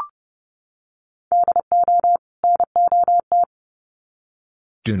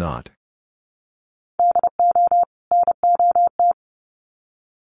 Do not.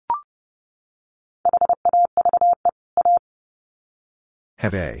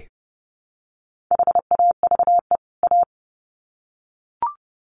 Have a.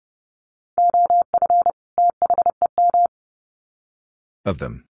 Of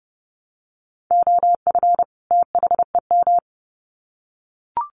them.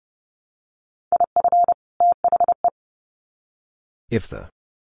 If the.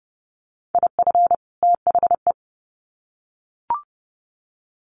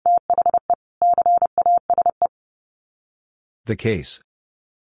 The case.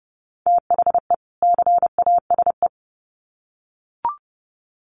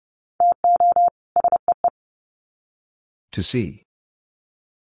 To see.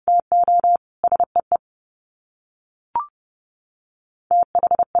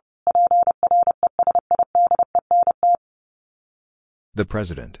 The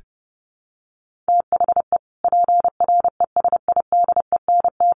President.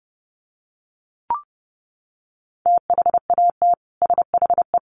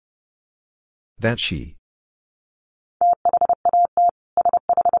 That she.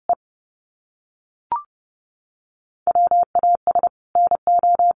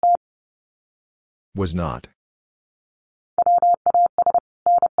 Was not.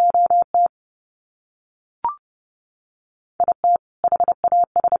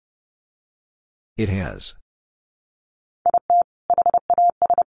 It has.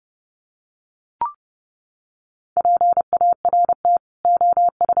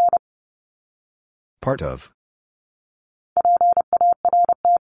 Part of.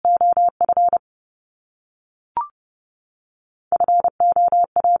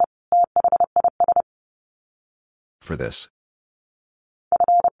 For this.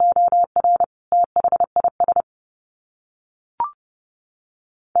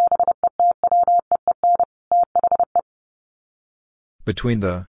 Between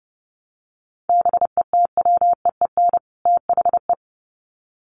the.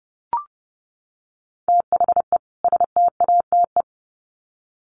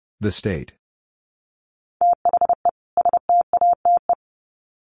 The state.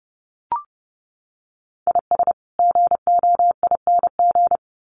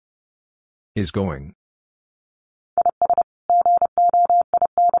 Is going.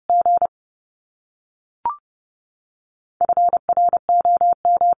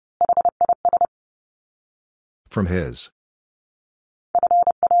 From his.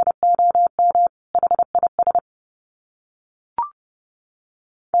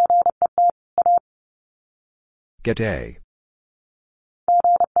 Get a.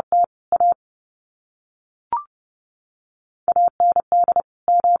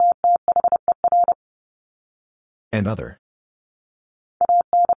 And other.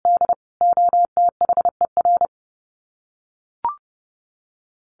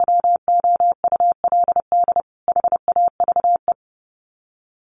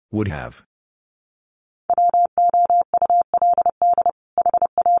 Would have.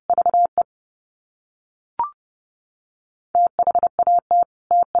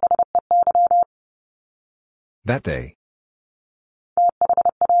 That they.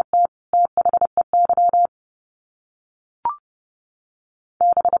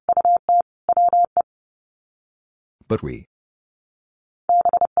 But we.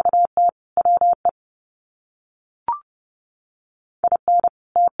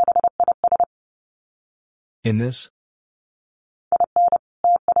 In this?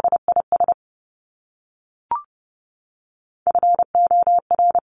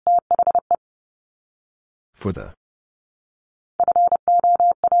 For the.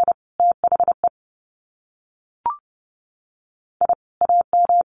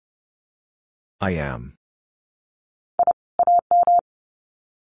 I am.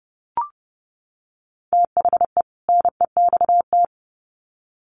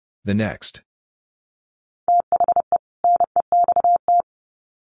 The next.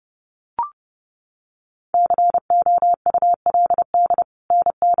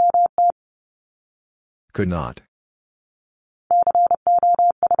 Could not.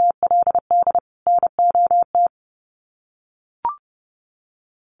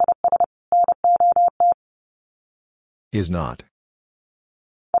 Is not.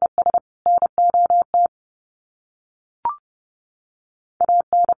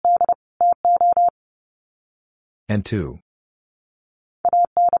 And to.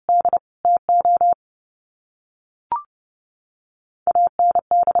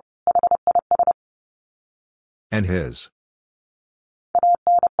 And his.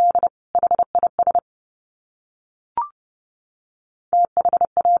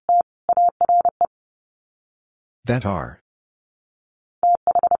 That are.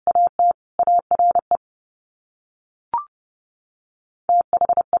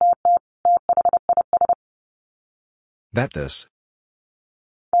 That this.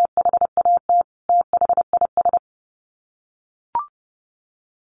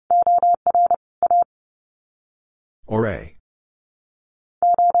 Or a.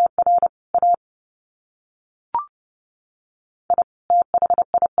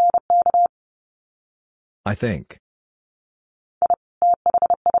 I think.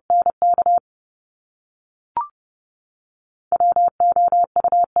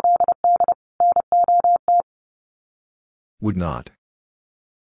 Would not.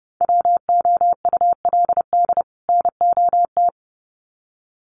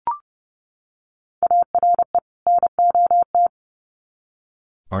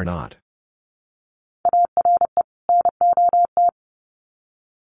 Are not.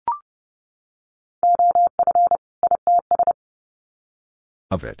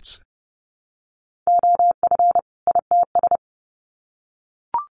 Of its.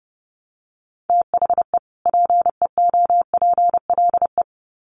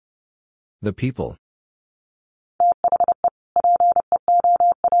 The people.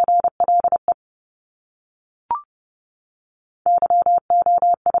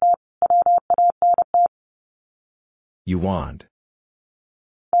 You want.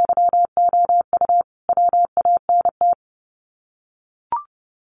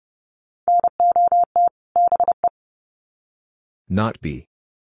 Not be.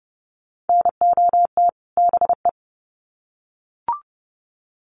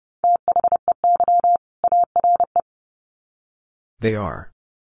 They are.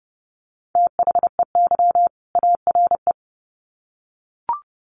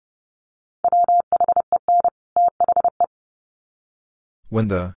 When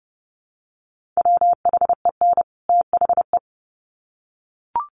the.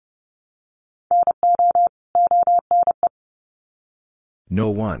 No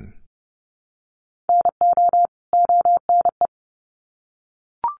one.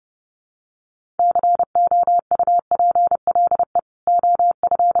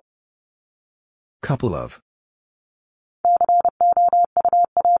 Couple of.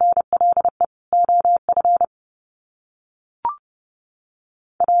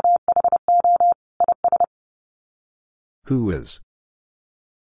 Who is?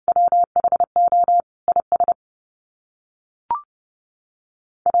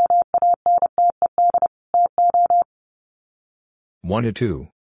 Wanted to.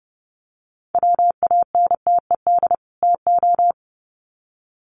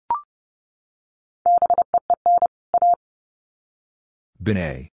 Been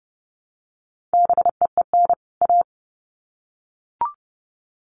a.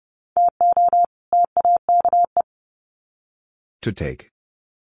 To take.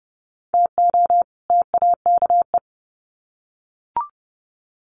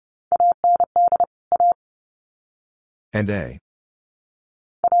 And a.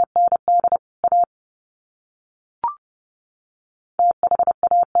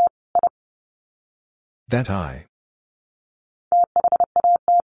 That I.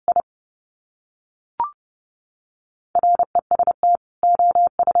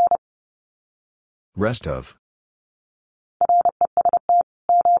 Rest of.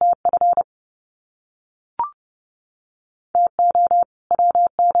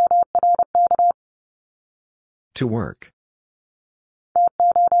 To work.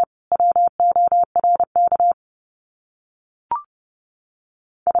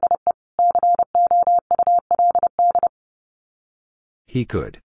 He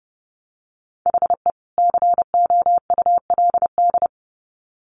could.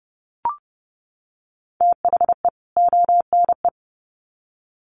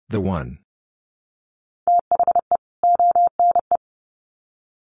 The one.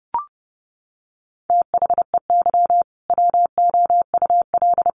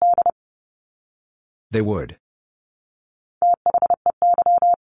 They would.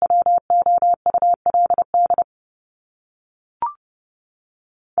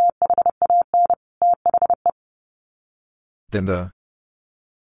 Then the.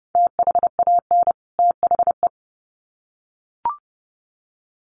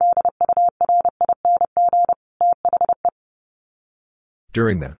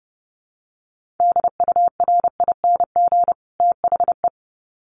 During the.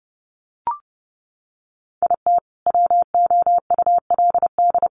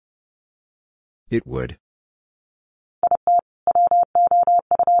 It would.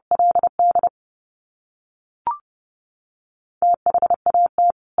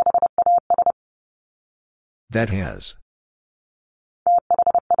 That has.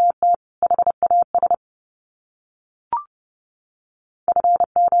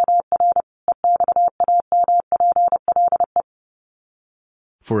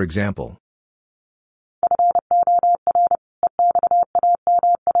 For example.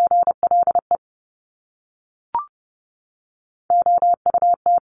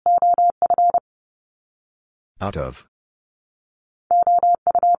 Out of.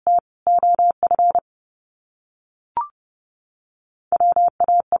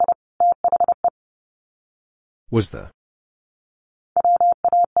 Was the.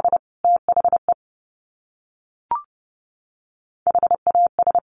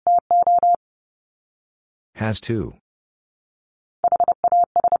 Has to.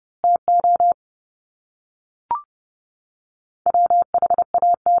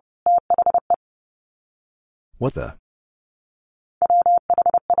 What the?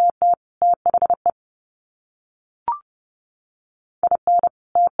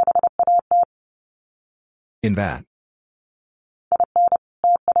 In that.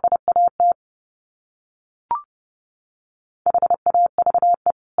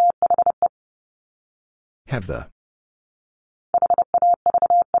 Have the.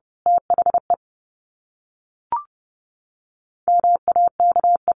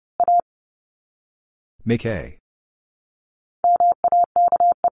 Make a.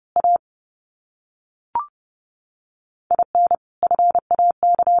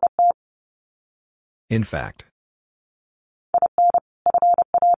 In fact.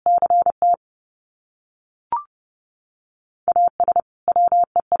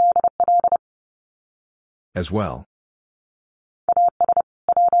 As well.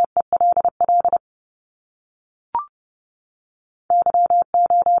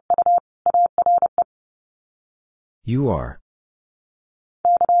 You are.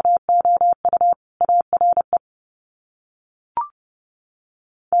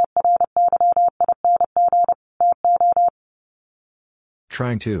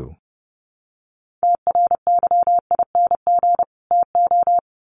 Trying to.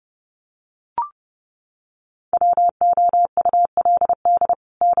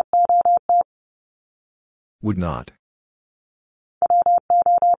 Would not.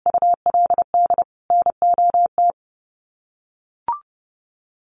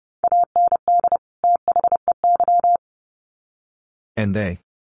 And they.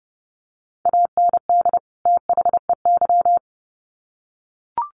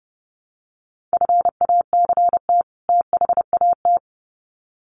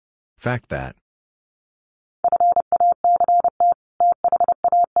 Fact that.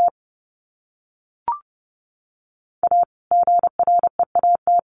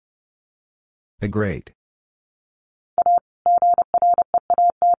 A great.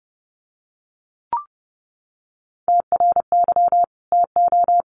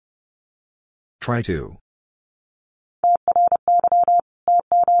 Try to.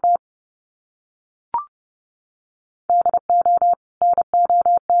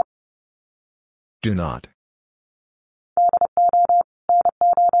 Do not.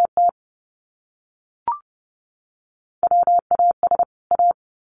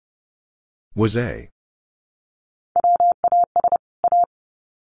 Was a.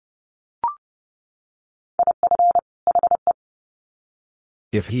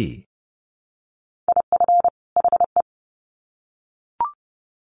 If he.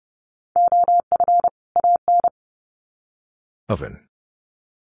 Oven.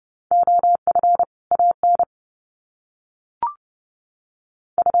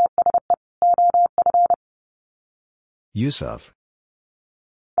 Use of.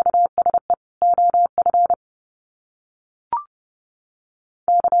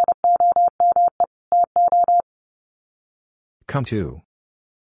 Come to.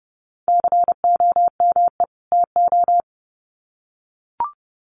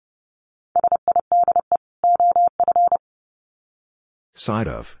 Side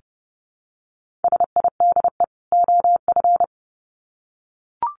of.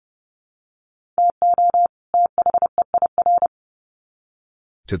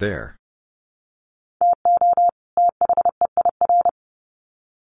 To there.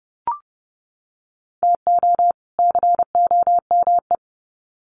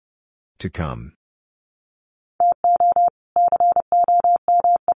 To come.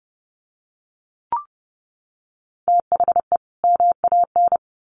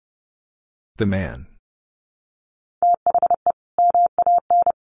 The man.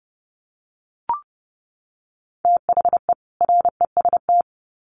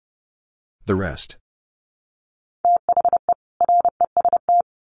 The rest.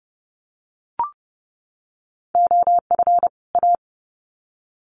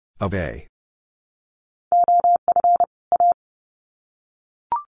 Of a.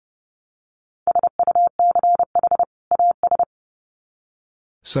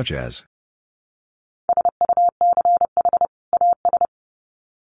 Such as.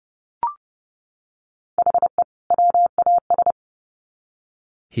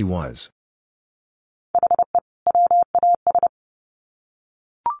 He was.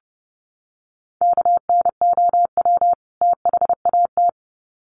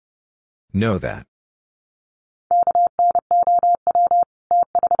 Know that.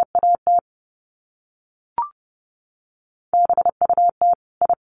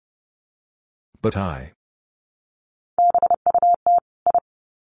 But I.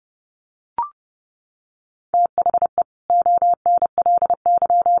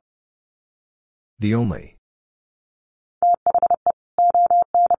 The only.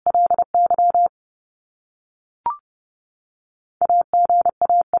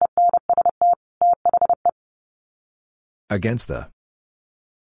 Against the.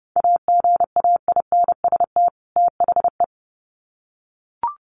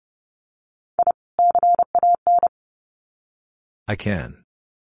 I can.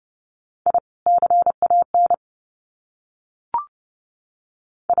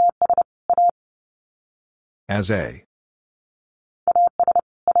 As a.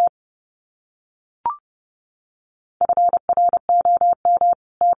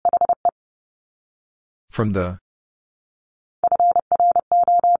 From the.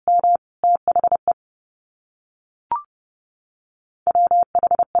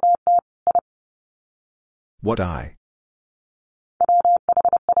 What I.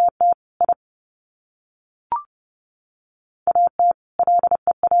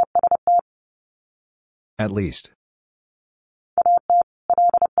 At least.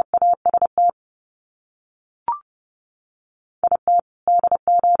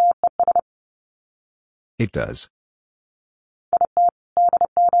 It does.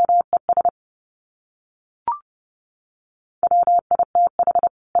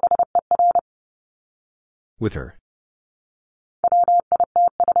 With her.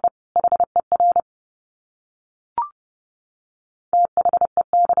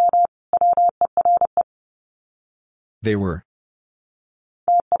 They were.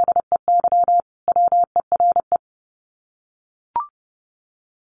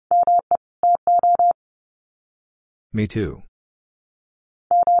 Me too.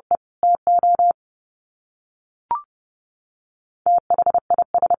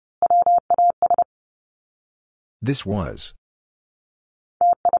 This was.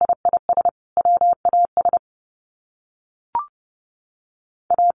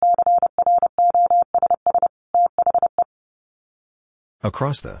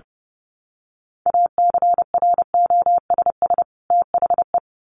 Across the.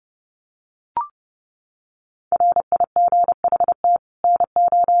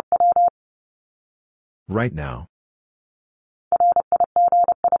 Right now.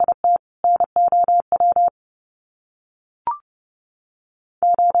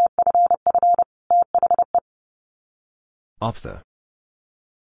 Off the.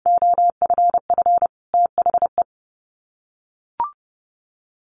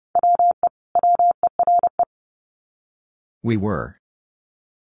 We were.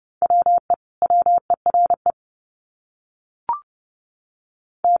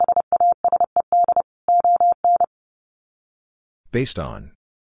 Based on.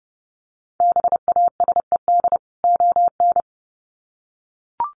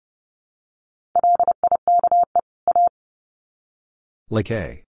 Like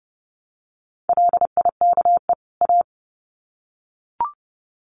a.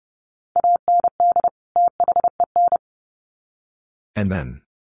 And then.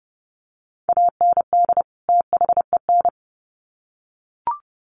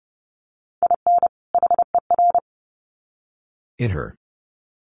 In her.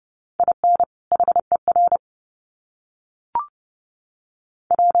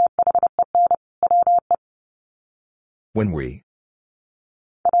 When we.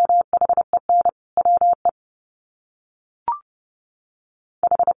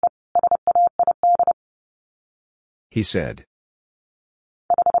 He said.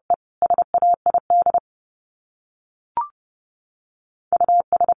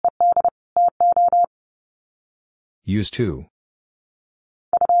 Used to.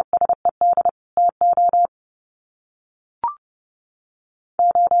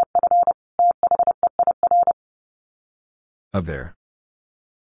 Of there.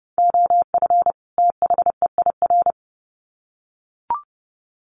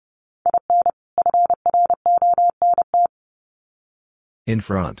 In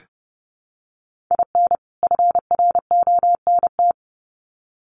front.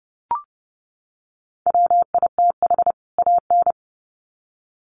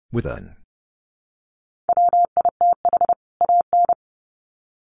 With an.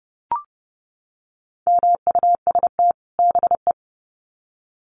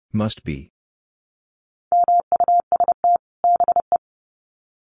 Must be.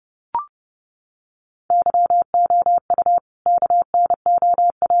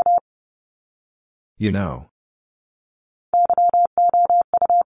 You know.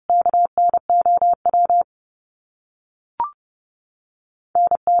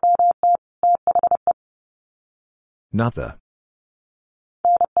 Not the.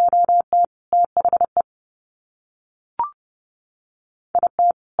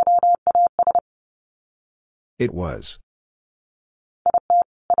 It was.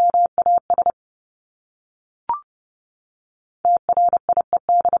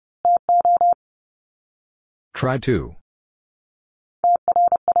 Try to.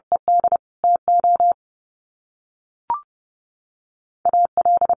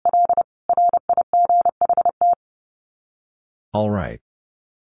 All right.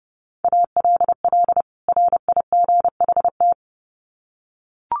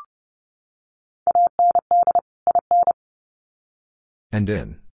 And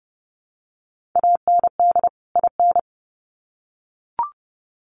in.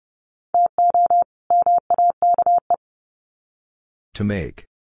 To make.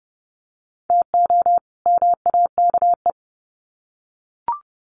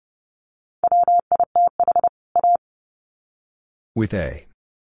 With a.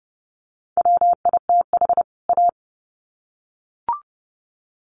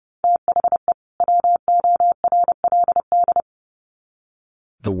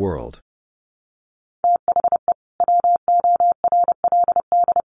 The world.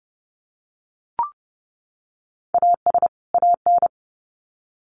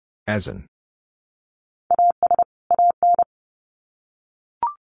 As in.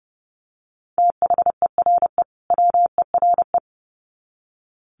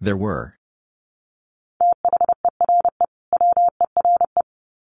 There were.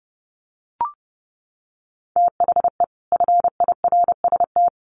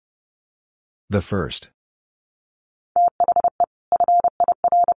 The first.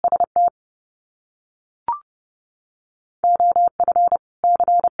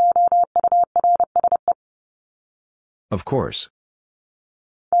 Of course.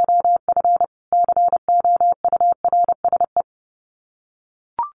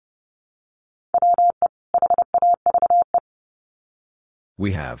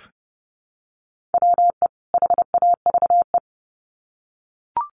 We have.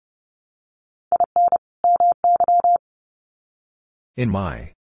 In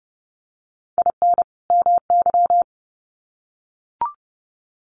my.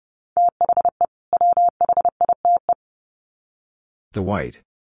 The white.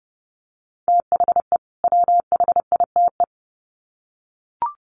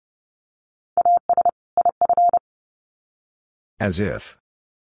 As if.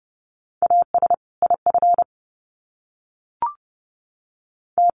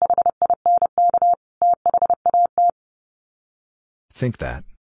 Think that.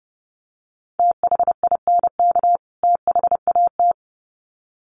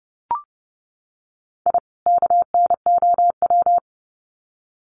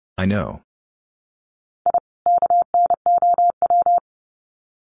 I know.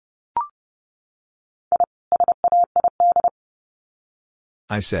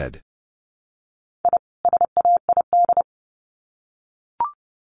 I said.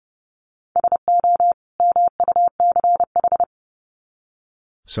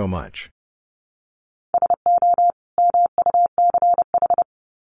 So much.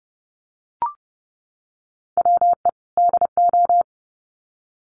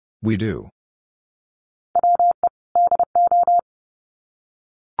 We do.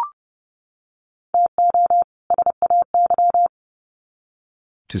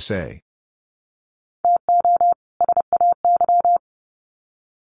 To say.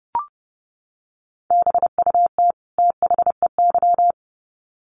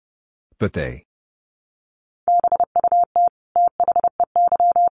 But they.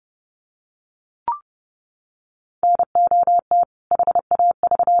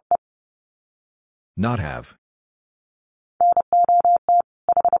 Not have.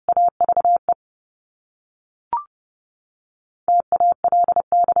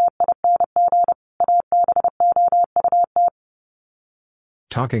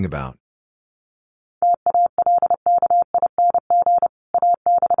 Talking about.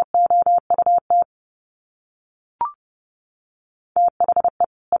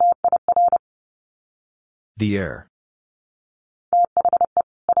 The air.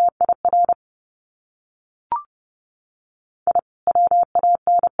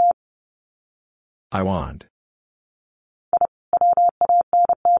 I want.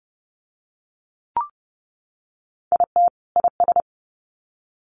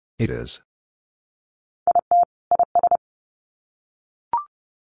 It is.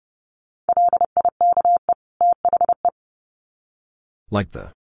 Like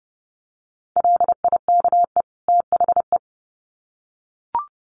the.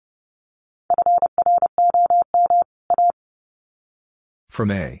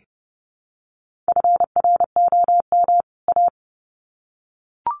 From a.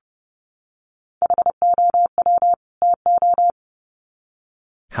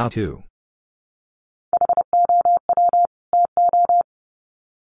 How to.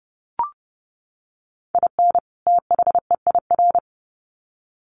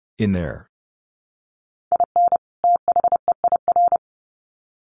 In there.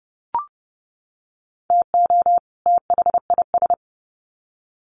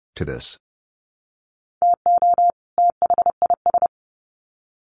 To this.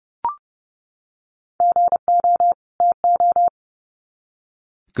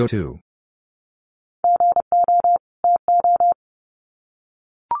 Go to.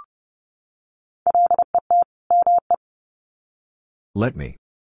 Let me.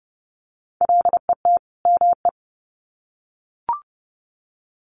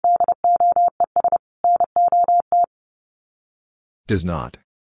 Does not.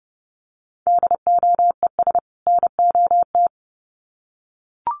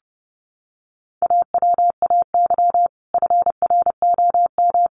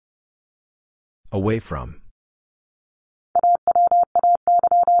 Away from.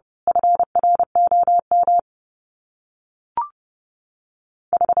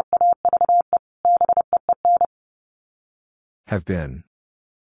 Have been.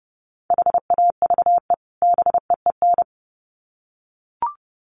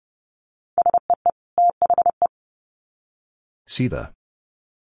 See the.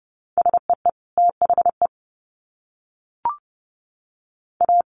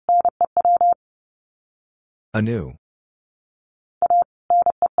 Anew.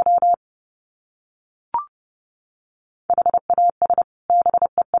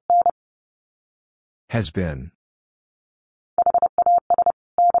 Has been.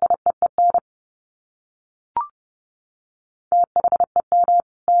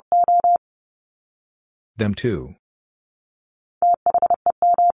 Them too.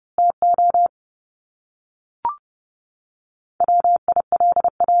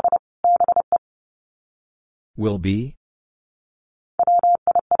 Will be.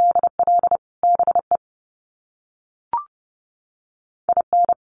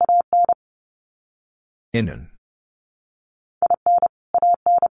 In an.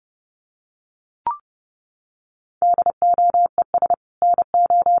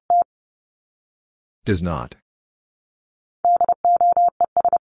 Does not.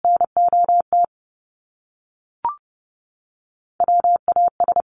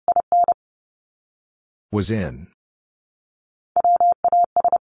 Was in.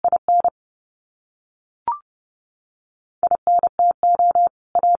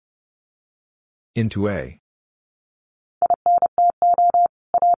 Into a.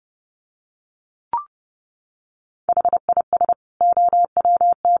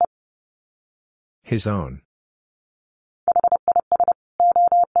 His own.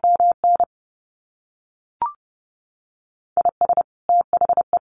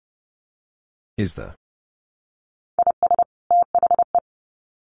 Is the.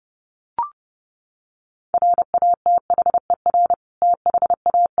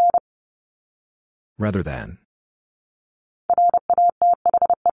 Rather than.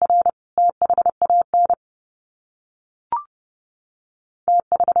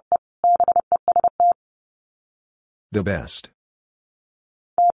 The best.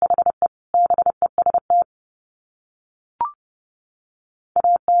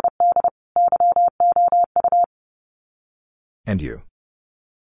 And you.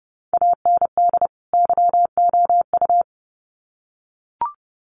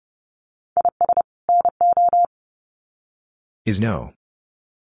 Is no.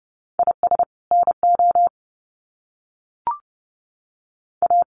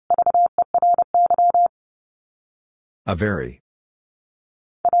 A very.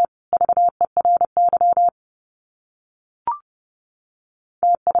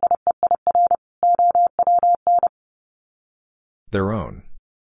 Their own.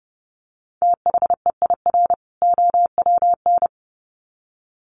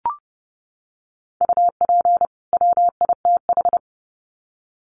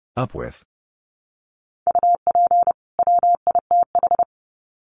 Up with.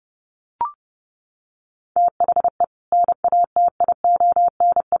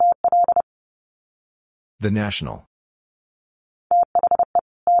 The national.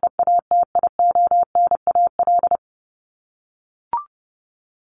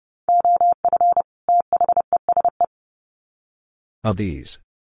 Of these.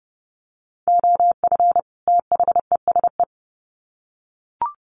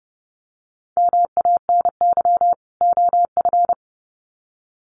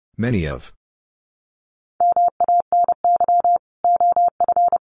 Many of.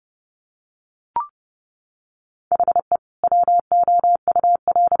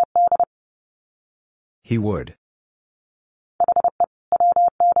 He would.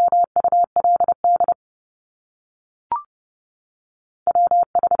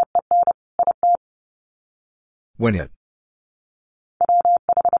 When it.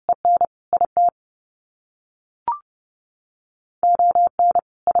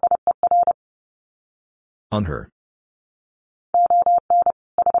 On her.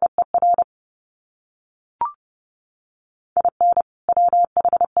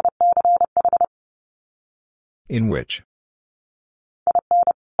 In which.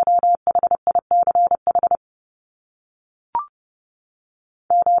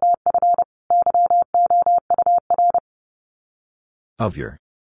 Of your.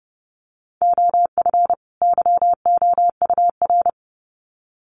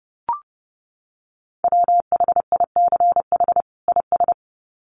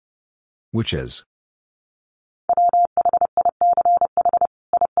 Which is.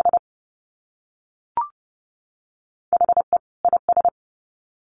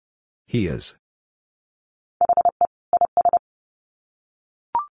 He is.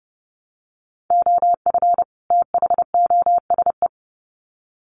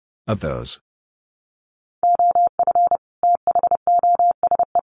 Of those.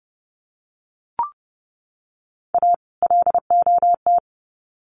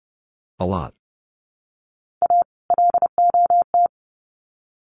 A lot.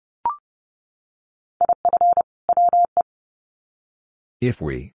 If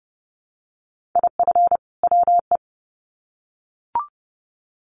we.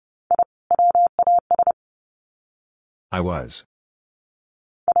 I was.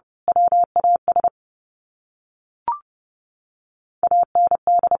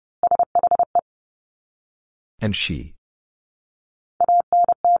 And she.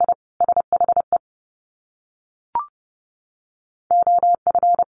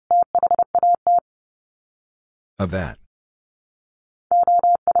 Of that.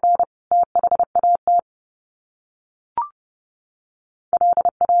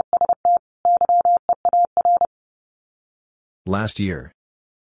 Last year.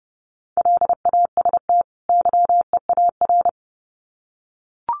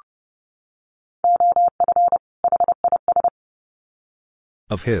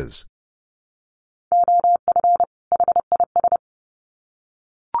 Of his.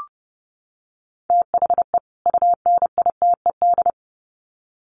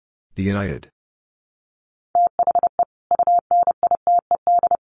 The United.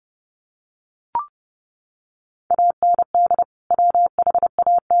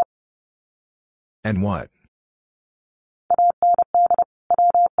 And what?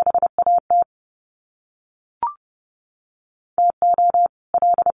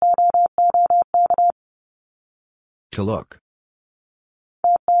 To look.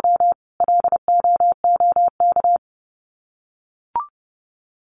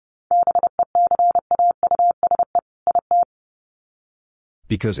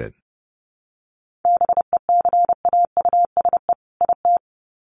 Because it.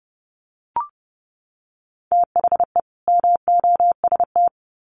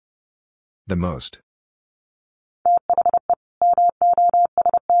 The most.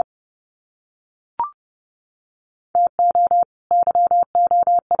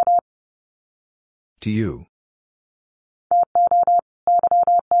 To you.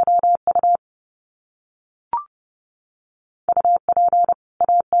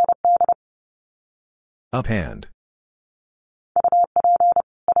 Uphand.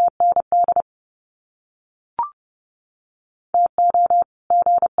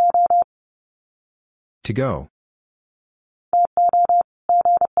 To go.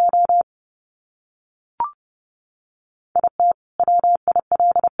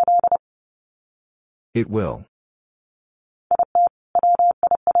 It will.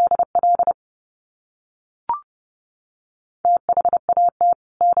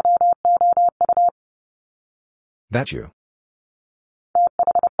 That you.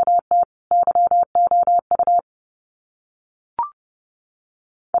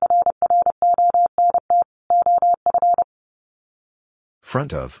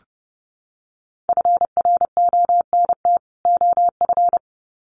 Front of.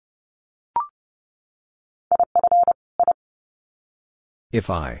 If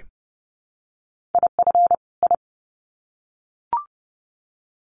I.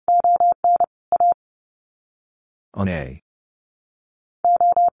 On a.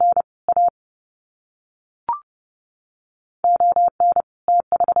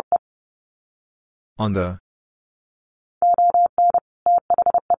 On the.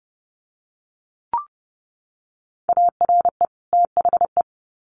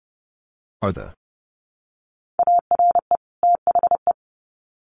 Are the.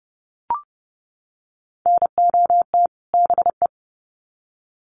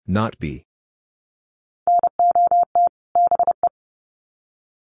 Not be.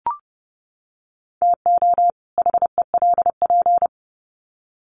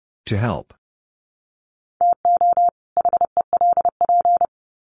 To help.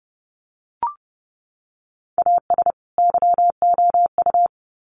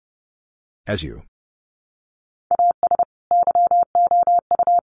 As you.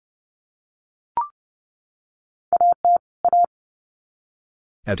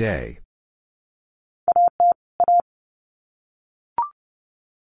 At a.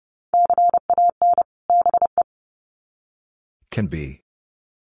 Can be.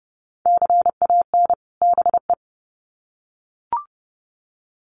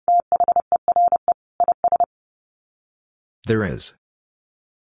 There is.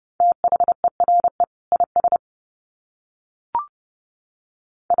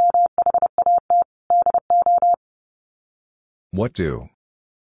 What do?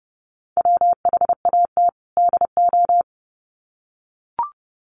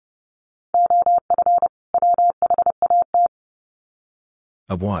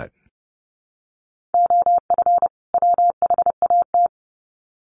 Of what?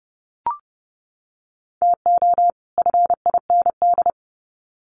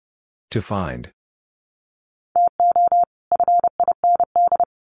 To find.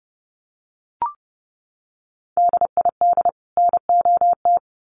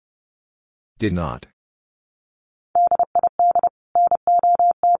 Did not.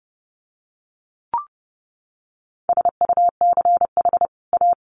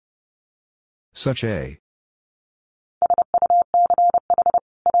 Such a.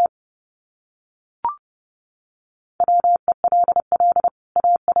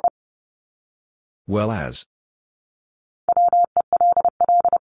 Well as.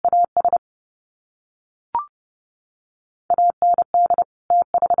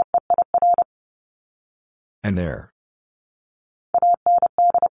 And there.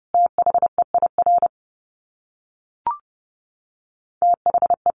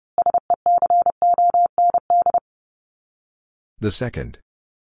 The second.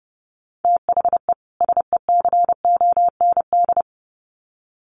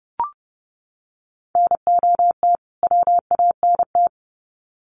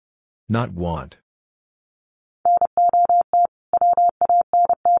 Not want.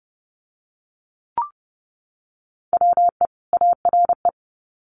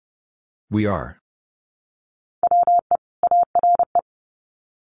 We are.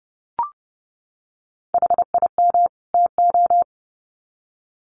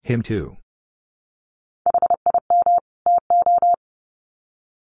 Him too.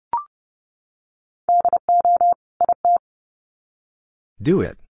 Do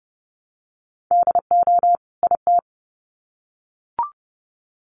it.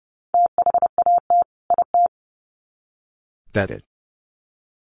 That it.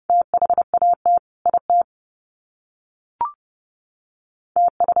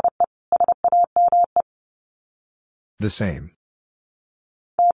 The same.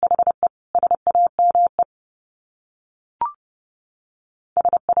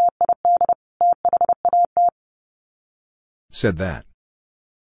 Said that.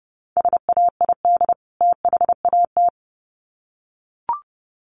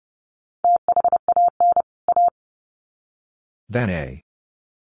 Than a.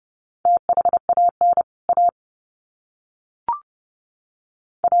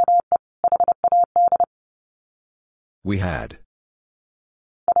 We had.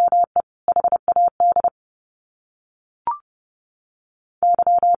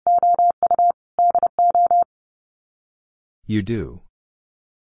 You do.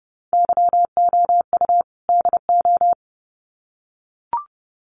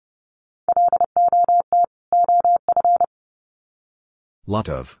 Lot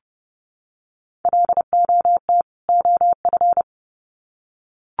of.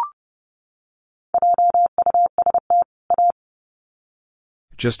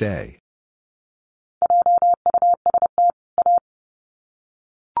 Just a.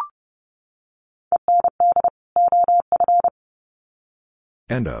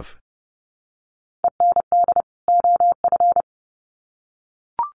 End of.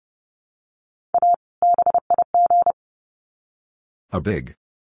 A big.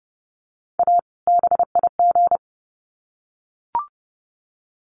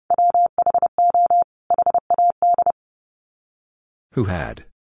 Who had.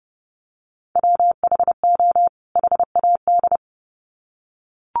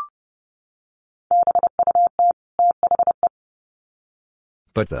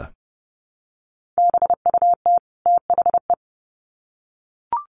 But the.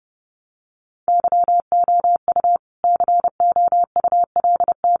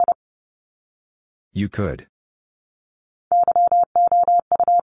 You could.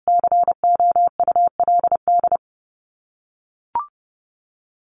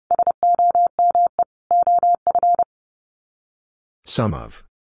 Some of.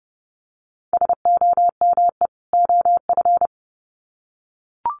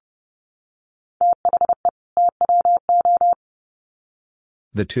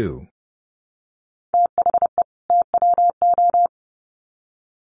 The two.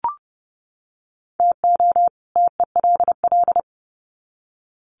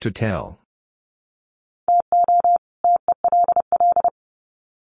 To tell.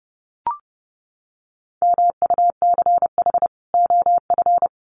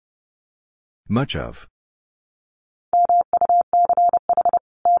 Much of.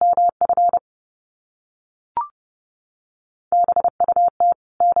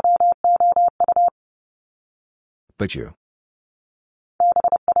 But you.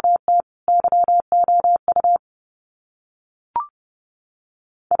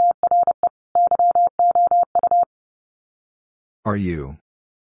 Are you?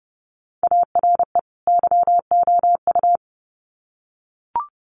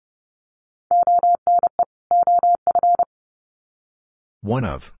 One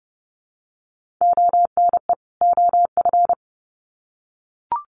of.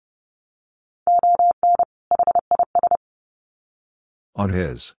 On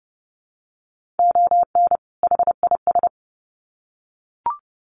his.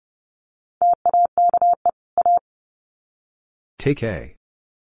 Take a.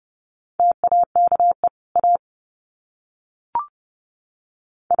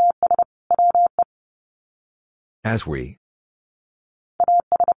 As we.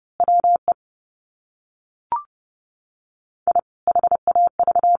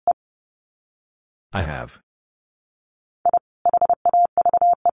 I have.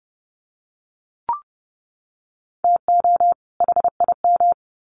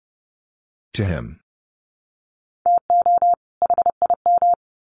 To him.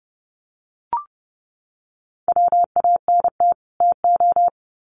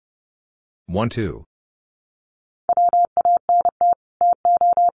 Want to.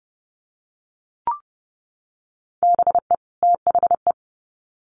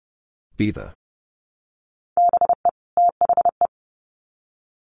 Be the.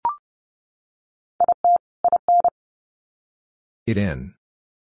 It in.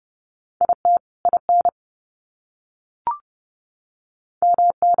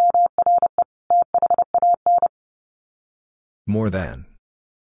 More than.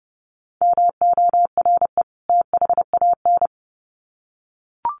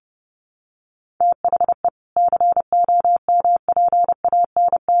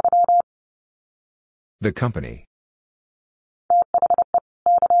 The company.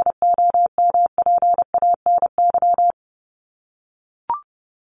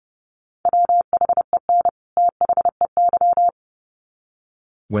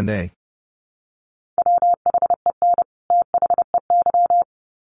 When they.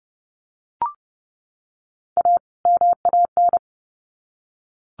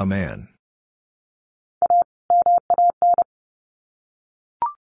 A man.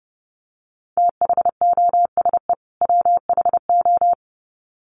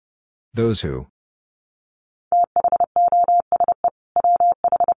 Those who.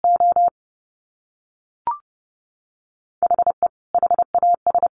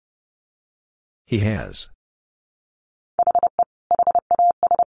 He has.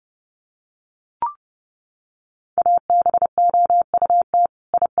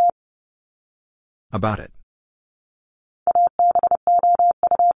 About it.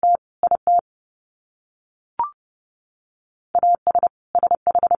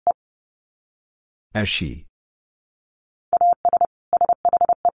 As she.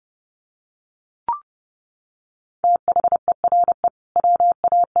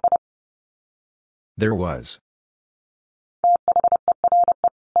 There was.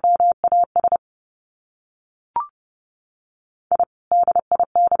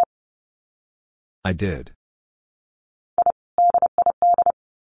 I did.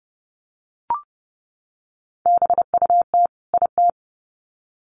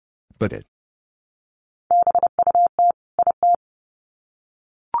 But it.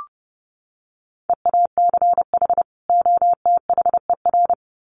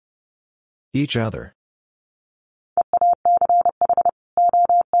 Each other.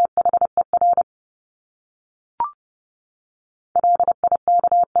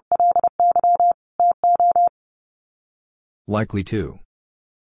 Likely to.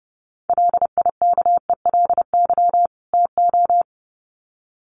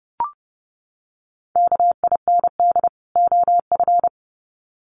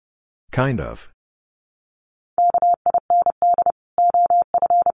 Kind of.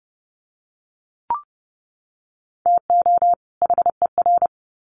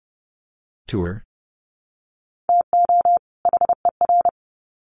 Tour.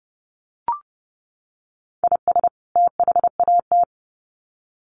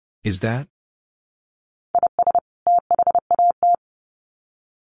 Is that?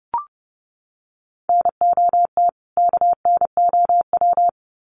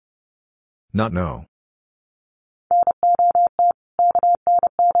 Not know.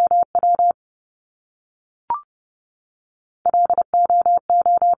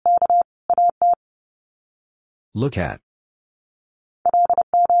 Look at.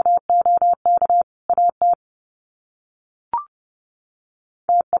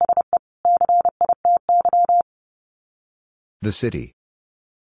 The city.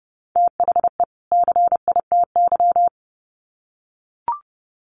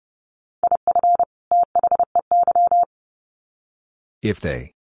 If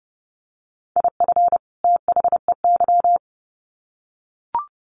they.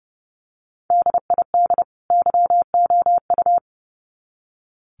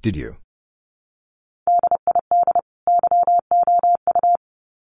 Did you?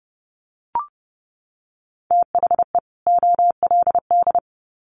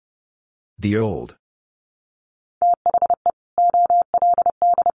 The old.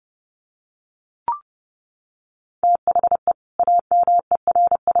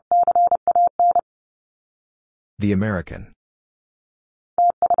 The American.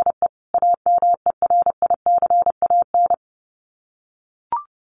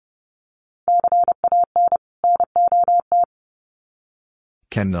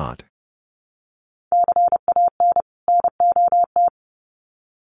 Cannot.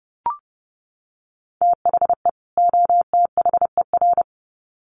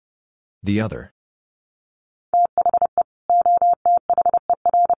 The other.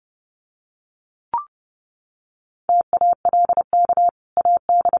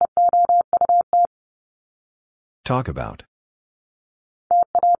 Talk about.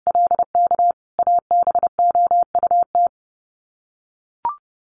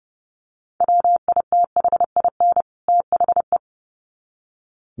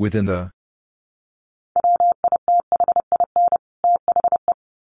 Within the.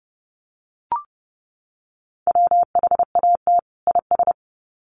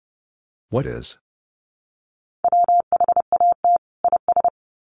 What is?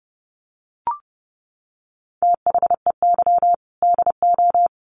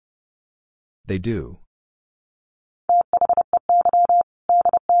 They do.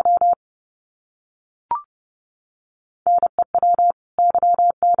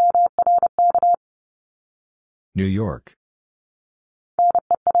 New York.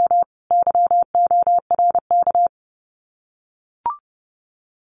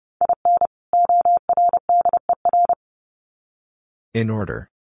 In order.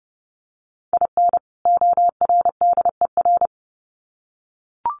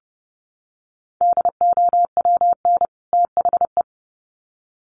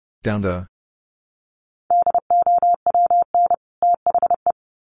 Down the.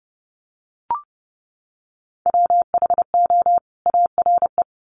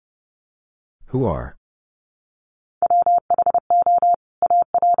 Who are?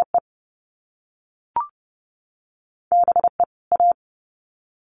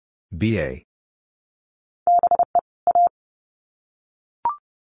 BA.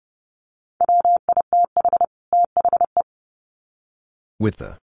 With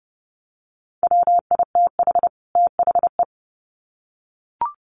the.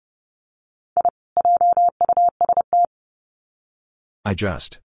 I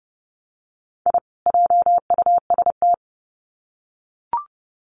just.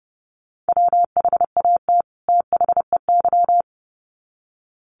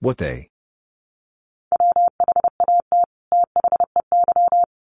 What they.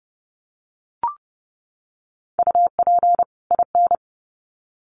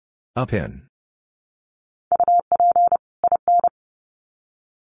 Up in.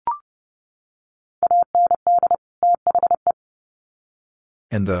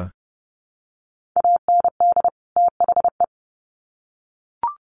 And the.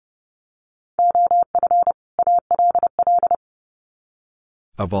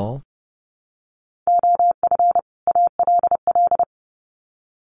 Of all?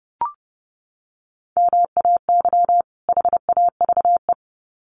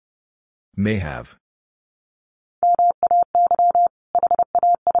 May have.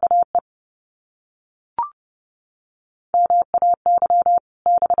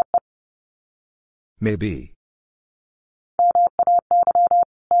 Maybe.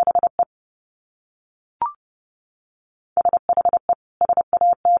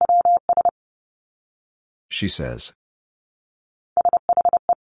 She says.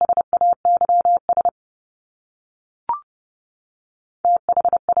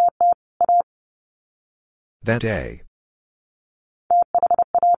 That day.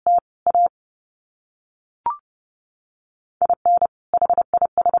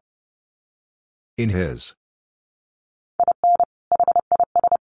 In his.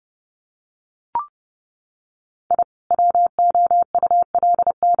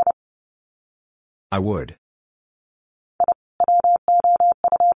 I would.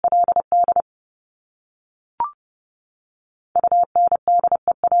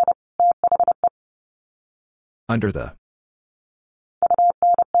 Under the.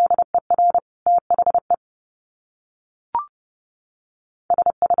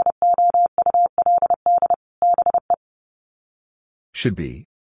 Should be.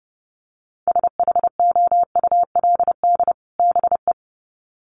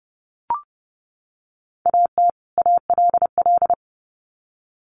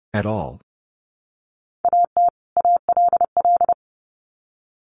 At all.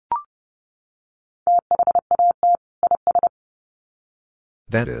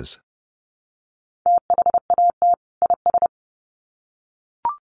 That is.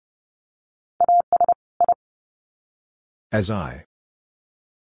 As I.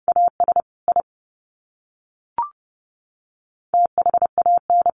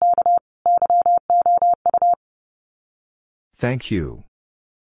 Thank you.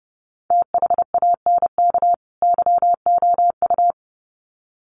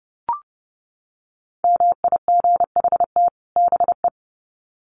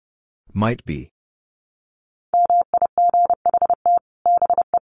 Might be.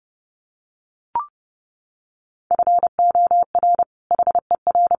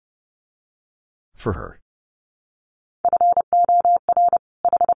 For her.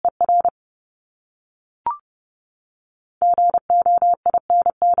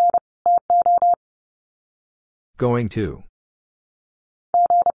 Going to.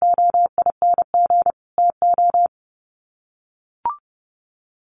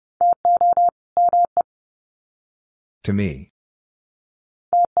 To me.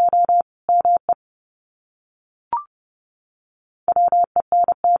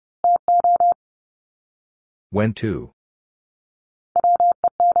 Went to.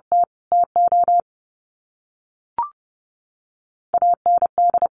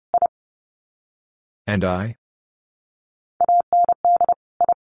 And I?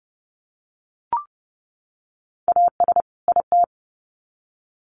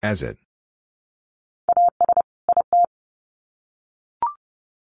 As it.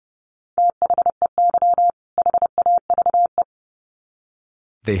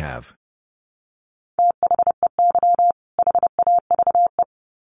 They have.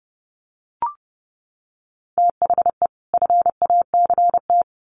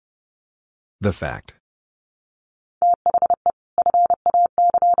 The fact.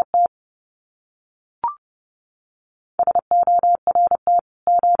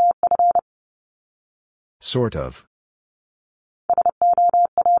 Sort of.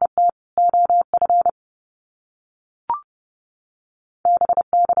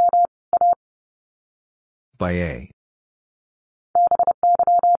 By a.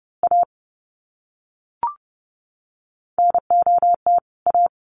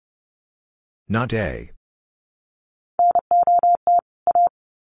 Not a.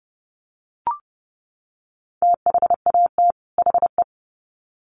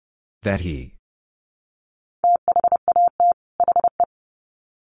 That he.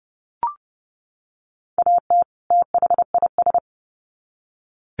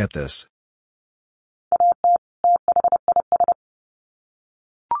 At this.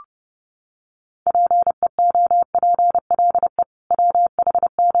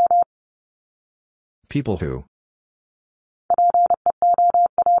 People who.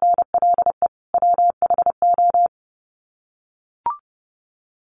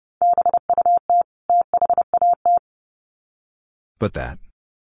 But that.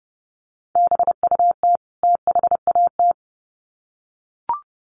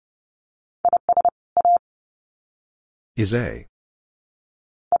 Is a.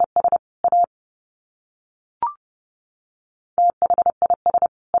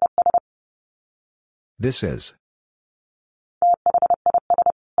 This is.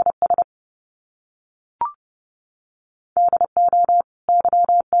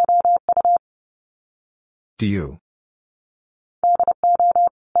 Do you?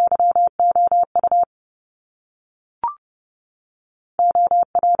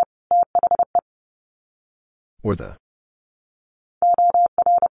 Or the.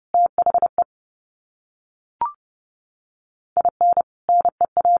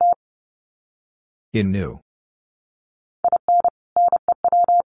 In new.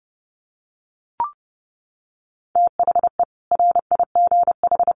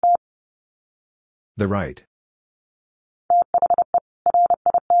 The right.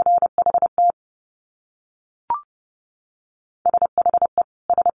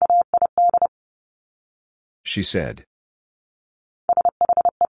 She said.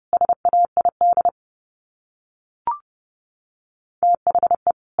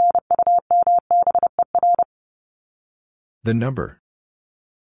 The number.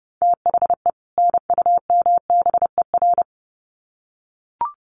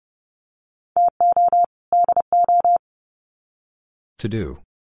 To do.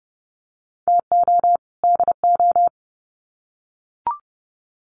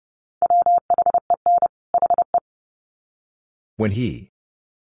 When he.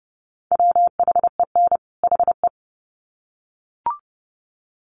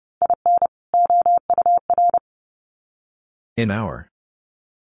 In our.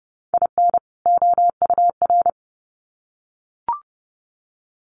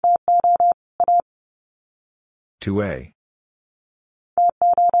 To a.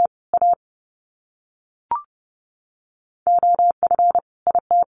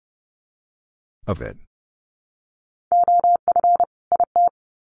 Of it.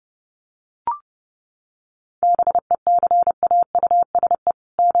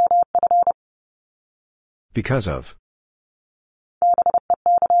 Because of.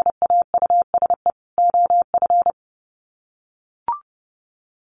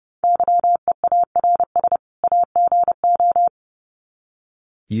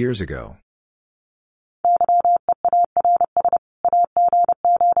 Years ago.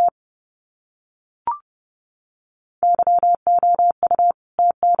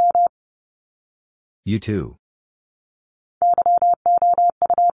 You too.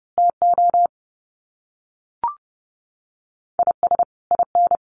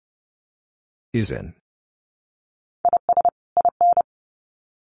 Is in.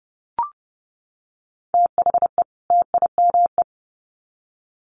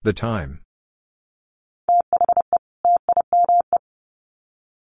 The time.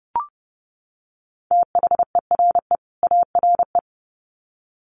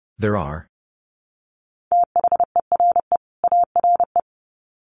 There are.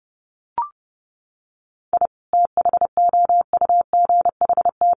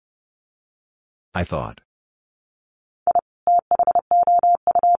 I thought.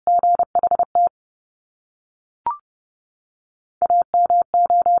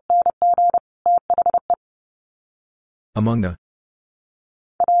 Among the.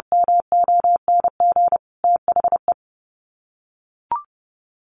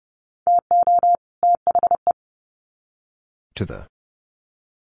 To the.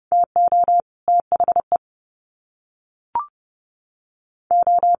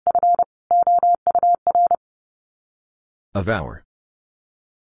 Of our.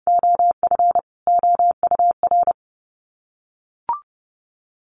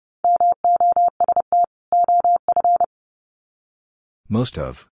 Most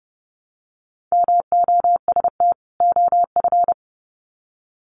of.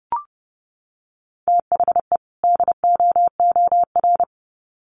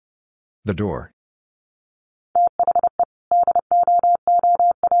 The door.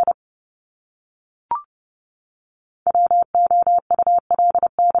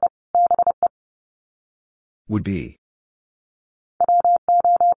 Would be.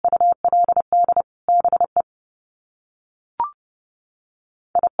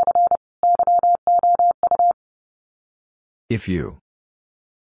 If you.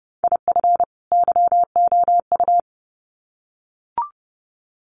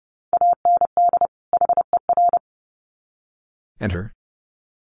 Enter.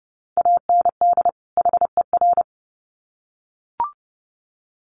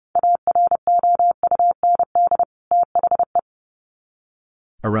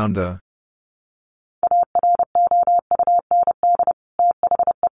 Around the.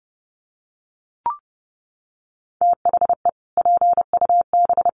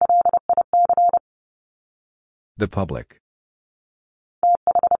 The public.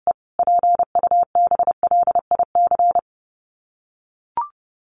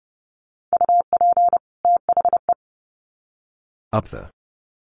 Up the.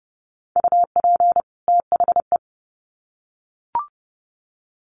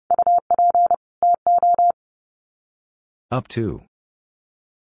 Up to.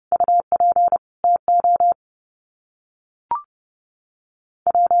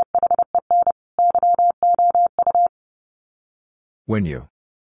 When you.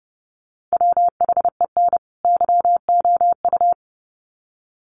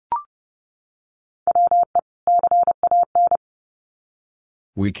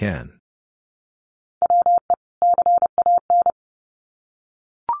 We can.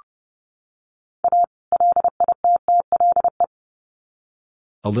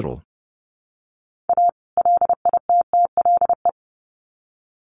 A little.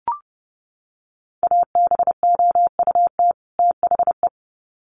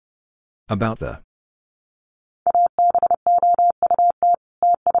 About the.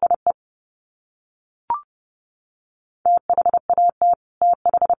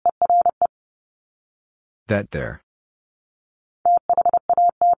 That there.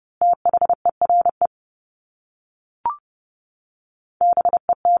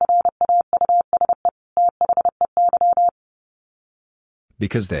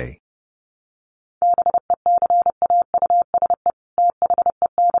 Because they.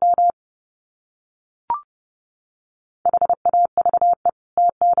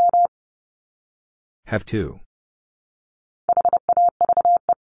 Have to.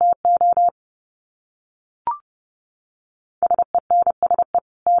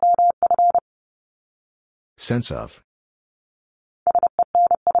 Sense of.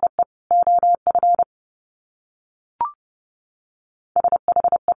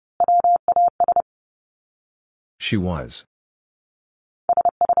 She was.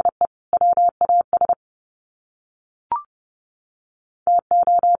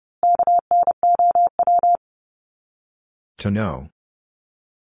 To know.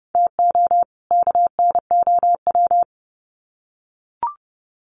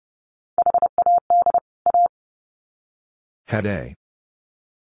 Had a.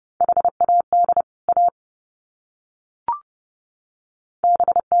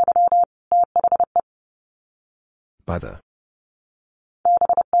 By the.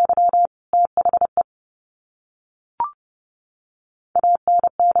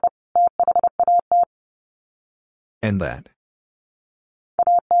 And that.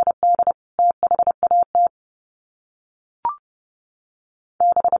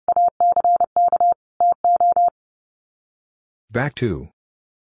 Back to.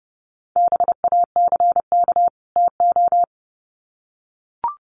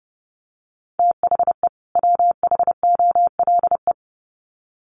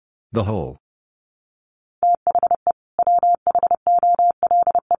 The whole.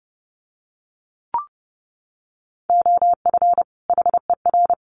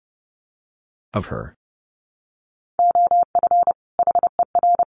 Of her.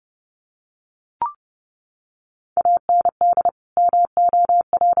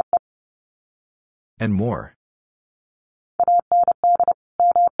 And more.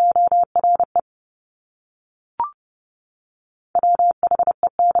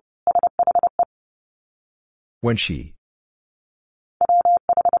 When she.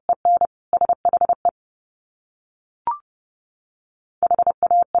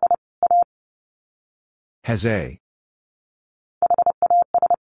 Has a.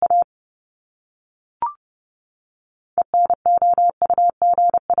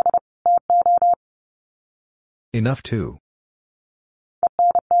 Enough to.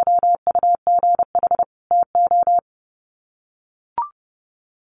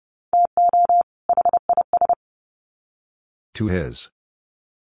 To his.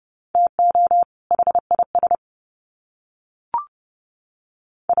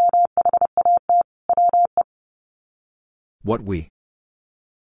 What we.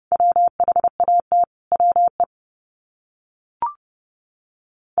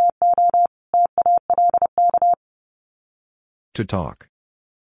 To talk.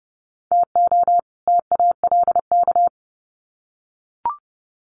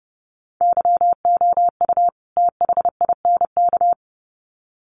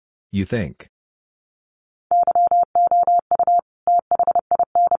 You think.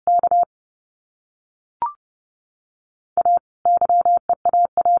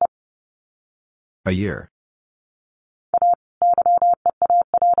 A year.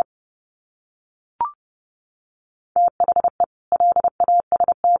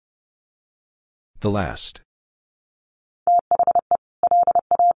 The last.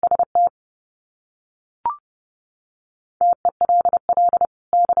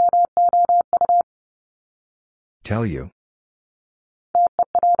 Tell you.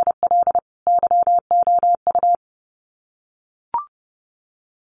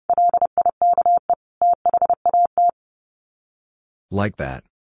 Like that.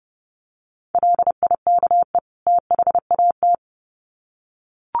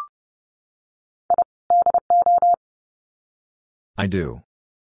 I do.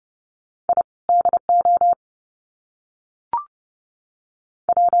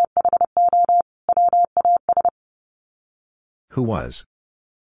 Who was?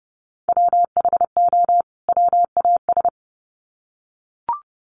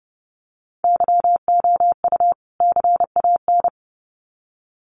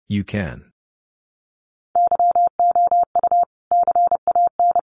 You can.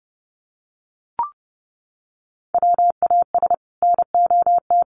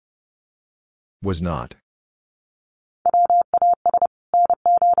 Was not.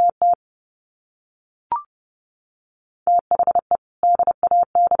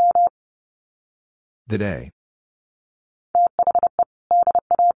 The day.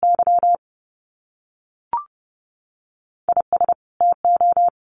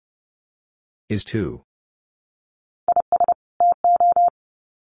 Is to.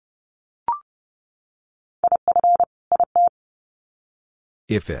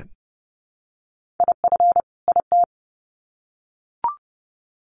 If it.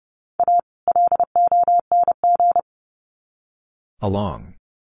 Along.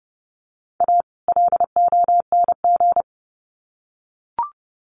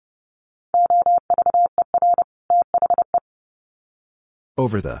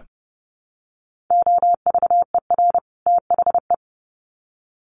 Over the.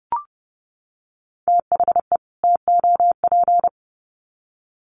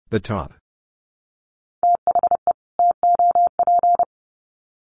 The top.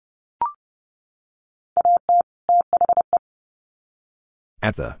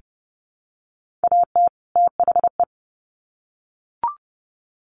 At the.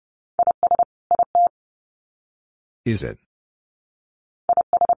 Is it?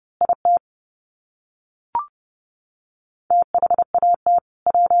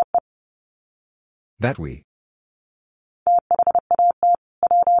 That we.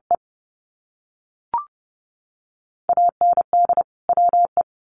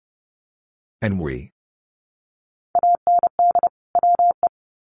 And we.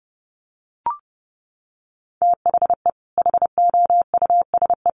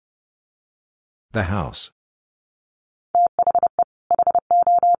 The house.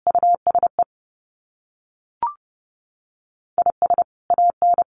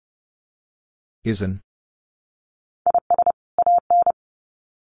 Isn't.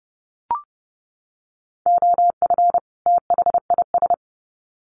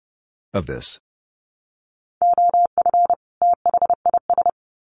 Of this.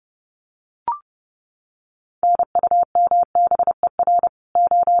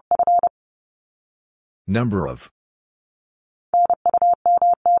 Number of.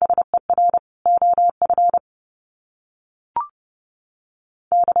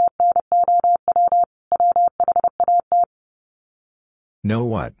 Know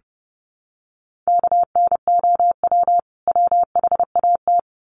what?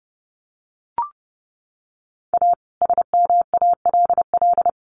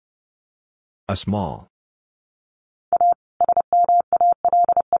 A small.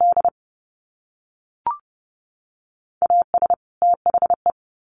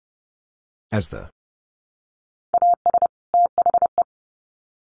 As the.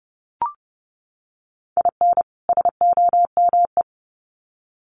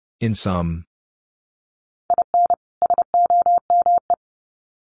 In some.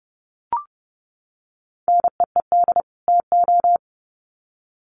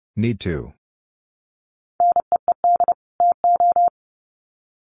 Need to.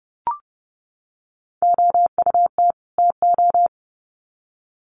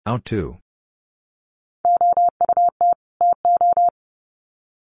 Out to.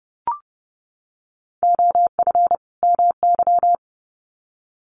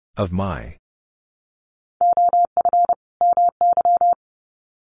 Of my.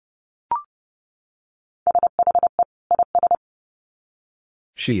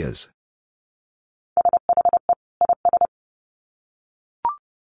 She is.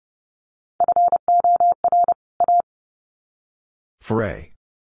 For a.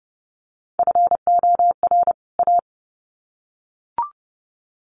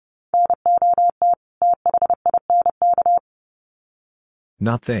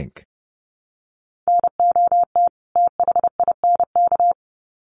 Not think.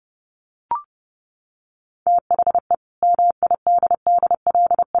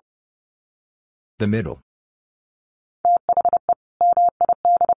 The middle.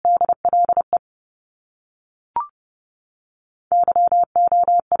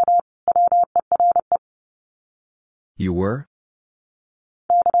 You were?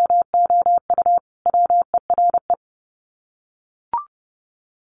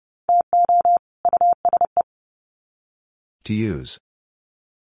 To use.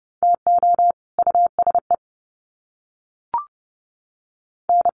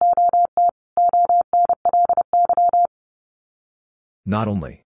 Not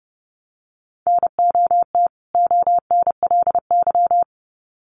only.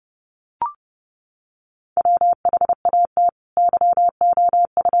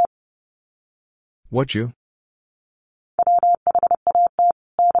 What you?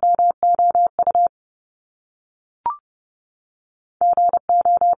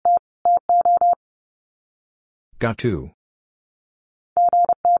 Got to.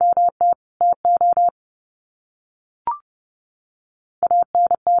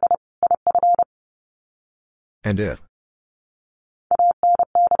 And if.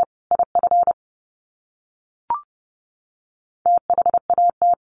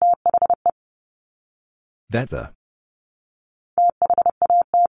 That the.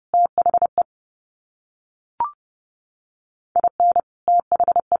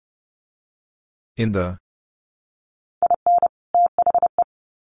 In the.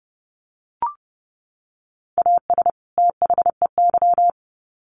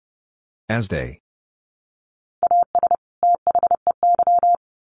 As they.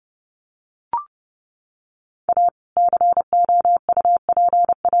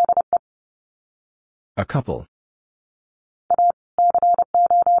 A couple.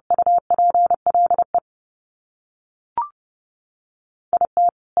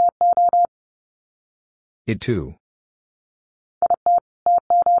 It too.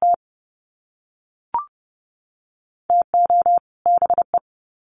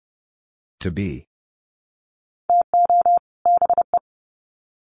 To be.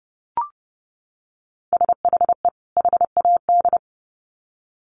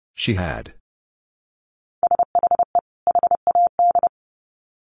 She had.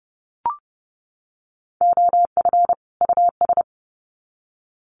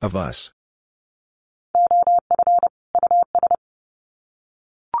 Of us.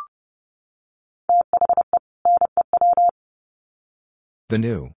 The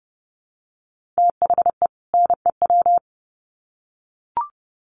new.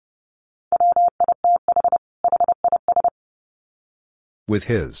 With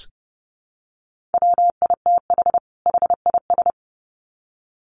his.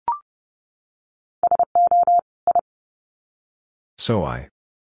 So I.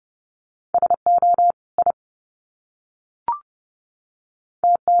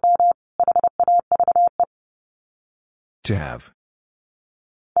 To have.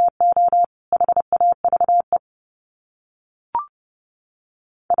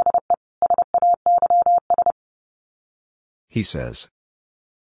 He says.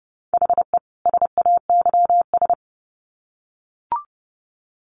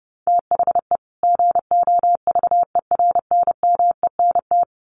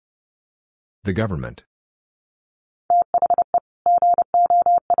 The government.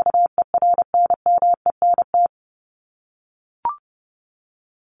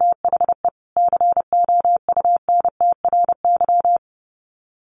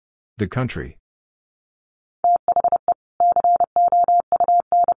 The country.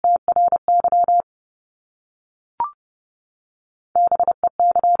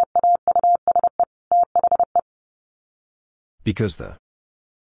 Because the.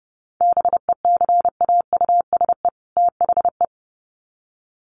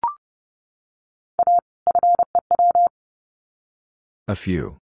 A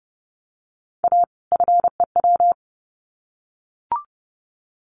few.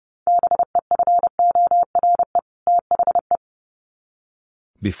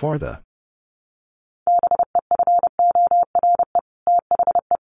 Before the.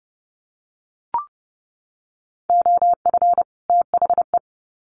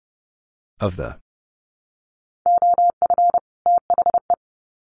 Of the.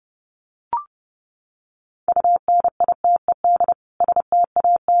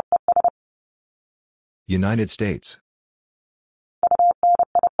 United States.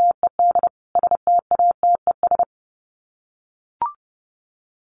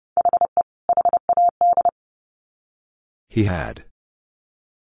 He had.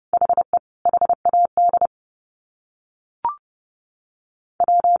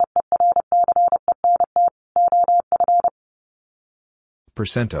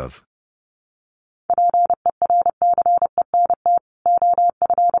 Percent of.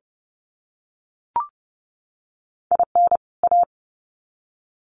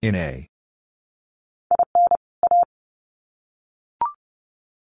 In a.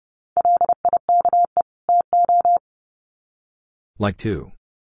 Like to.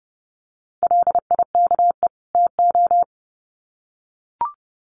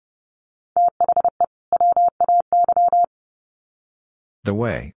 The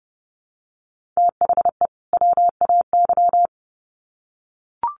way.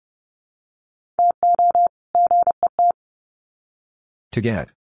 To get.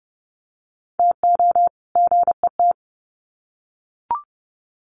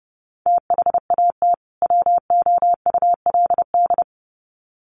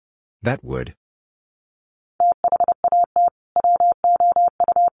 That would.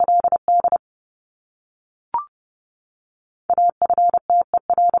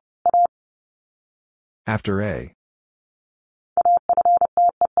 After a.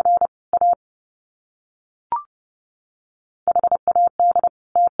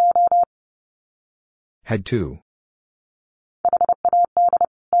 Had to.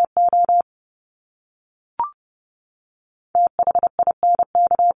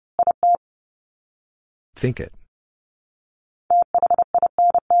 Think it.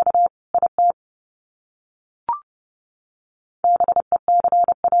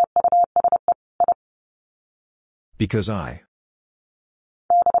 Because I.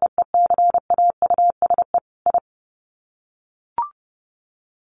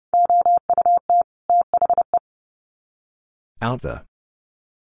 Out the.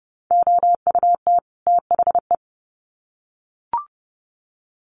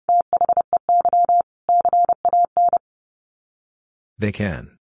 They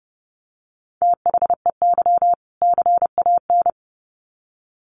can.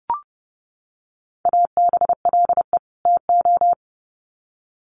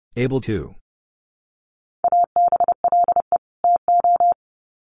 Able to.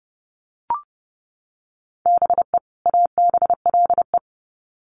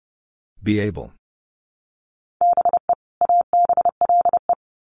 Be able.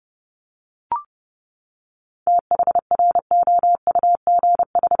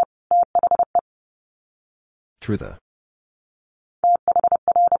 Through the.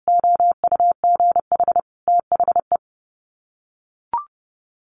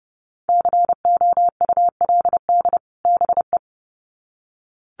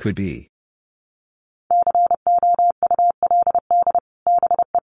 Could be.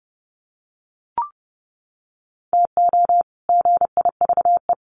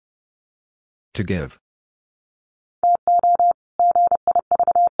 To give.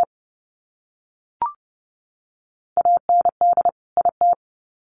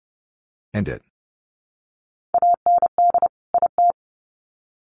 End it.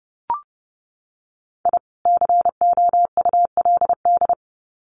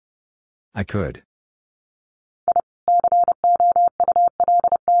 I could.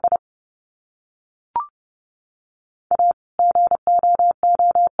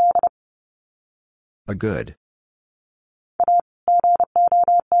 A good.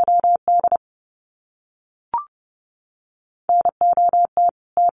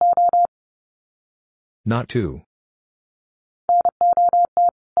 Not to.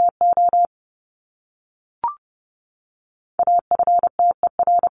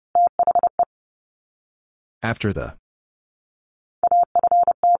 After the.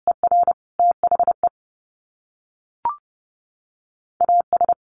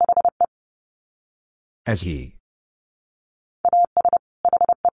 As he.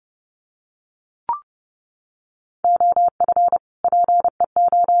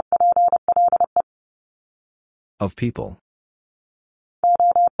 Of people.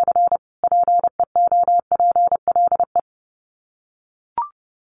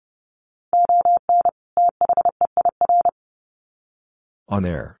 On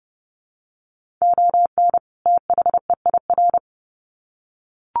there.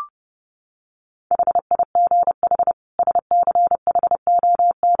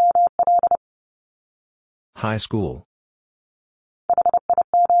 High school.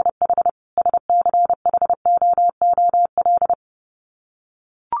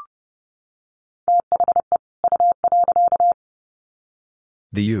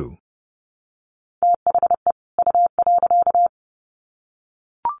 The U.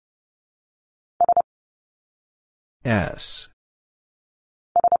 S.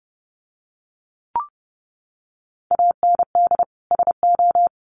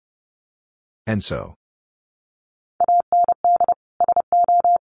 And so.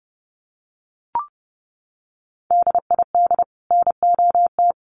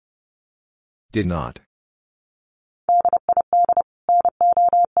 Did not.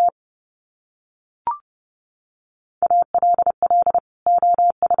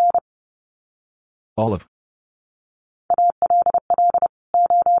 Olive.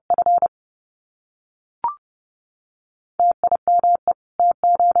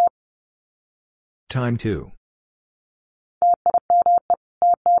 Time to.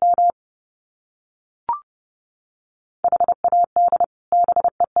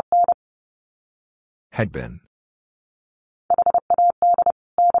 Had been.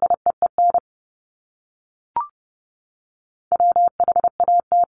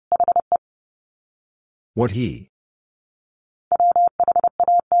 What he.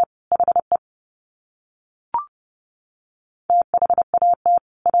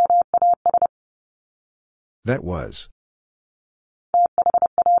 That was.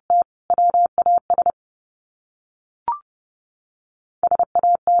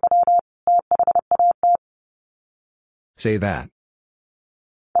 Say that.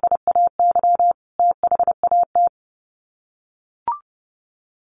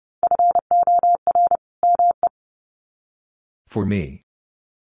 For me.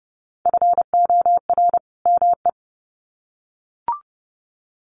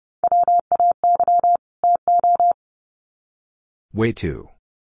 Way too.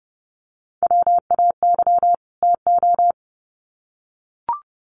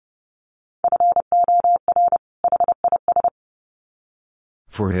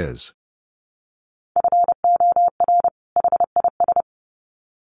 For his.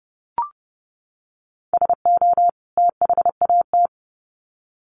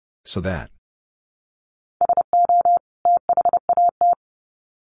 So that.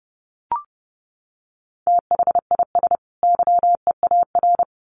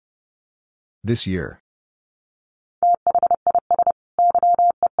 This year.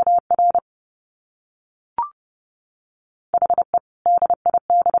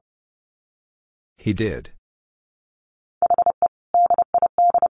 He did.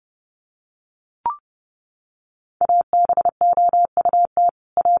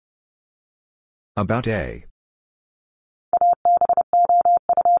 About a.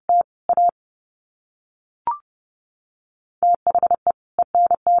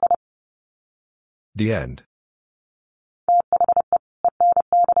 The end.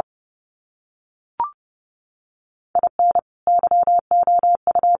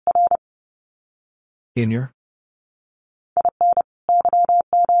 In your?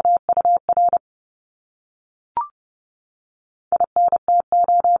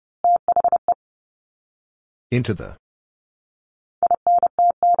 Into the.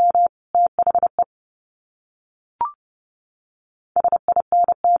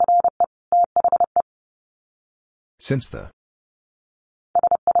 Since the.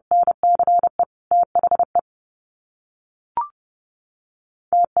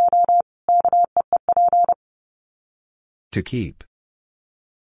 To keep.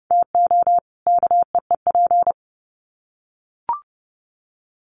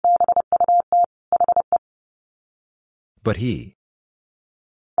 But he.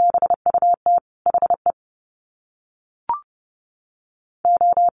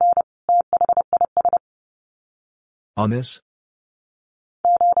 On this?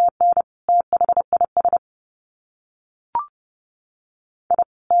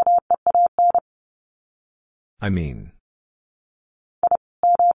 I mean.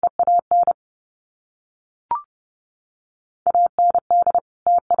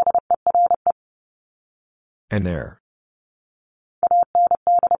 And there.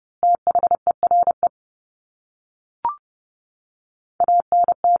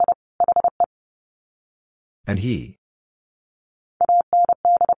 And he.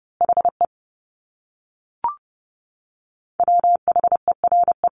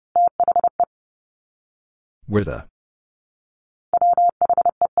 Where the.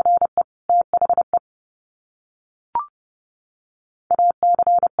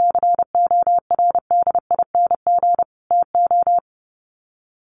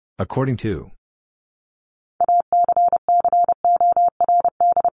 According to.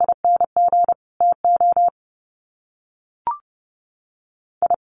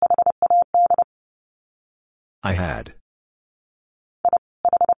 I had.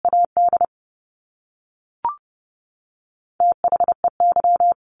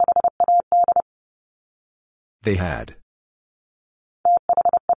 They had.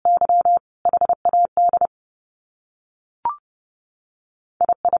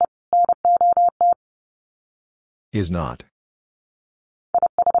 Is not.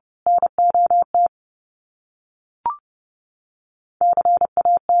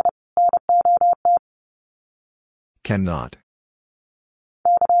 Cannot.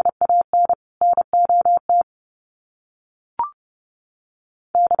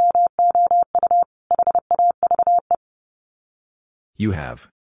 You have.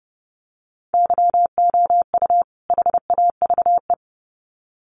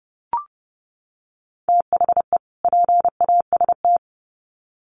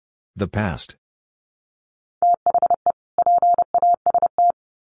 The past.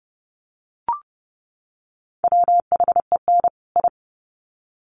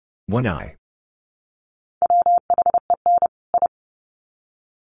 One eye.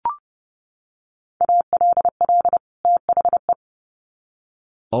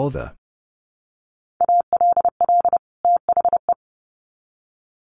 All the.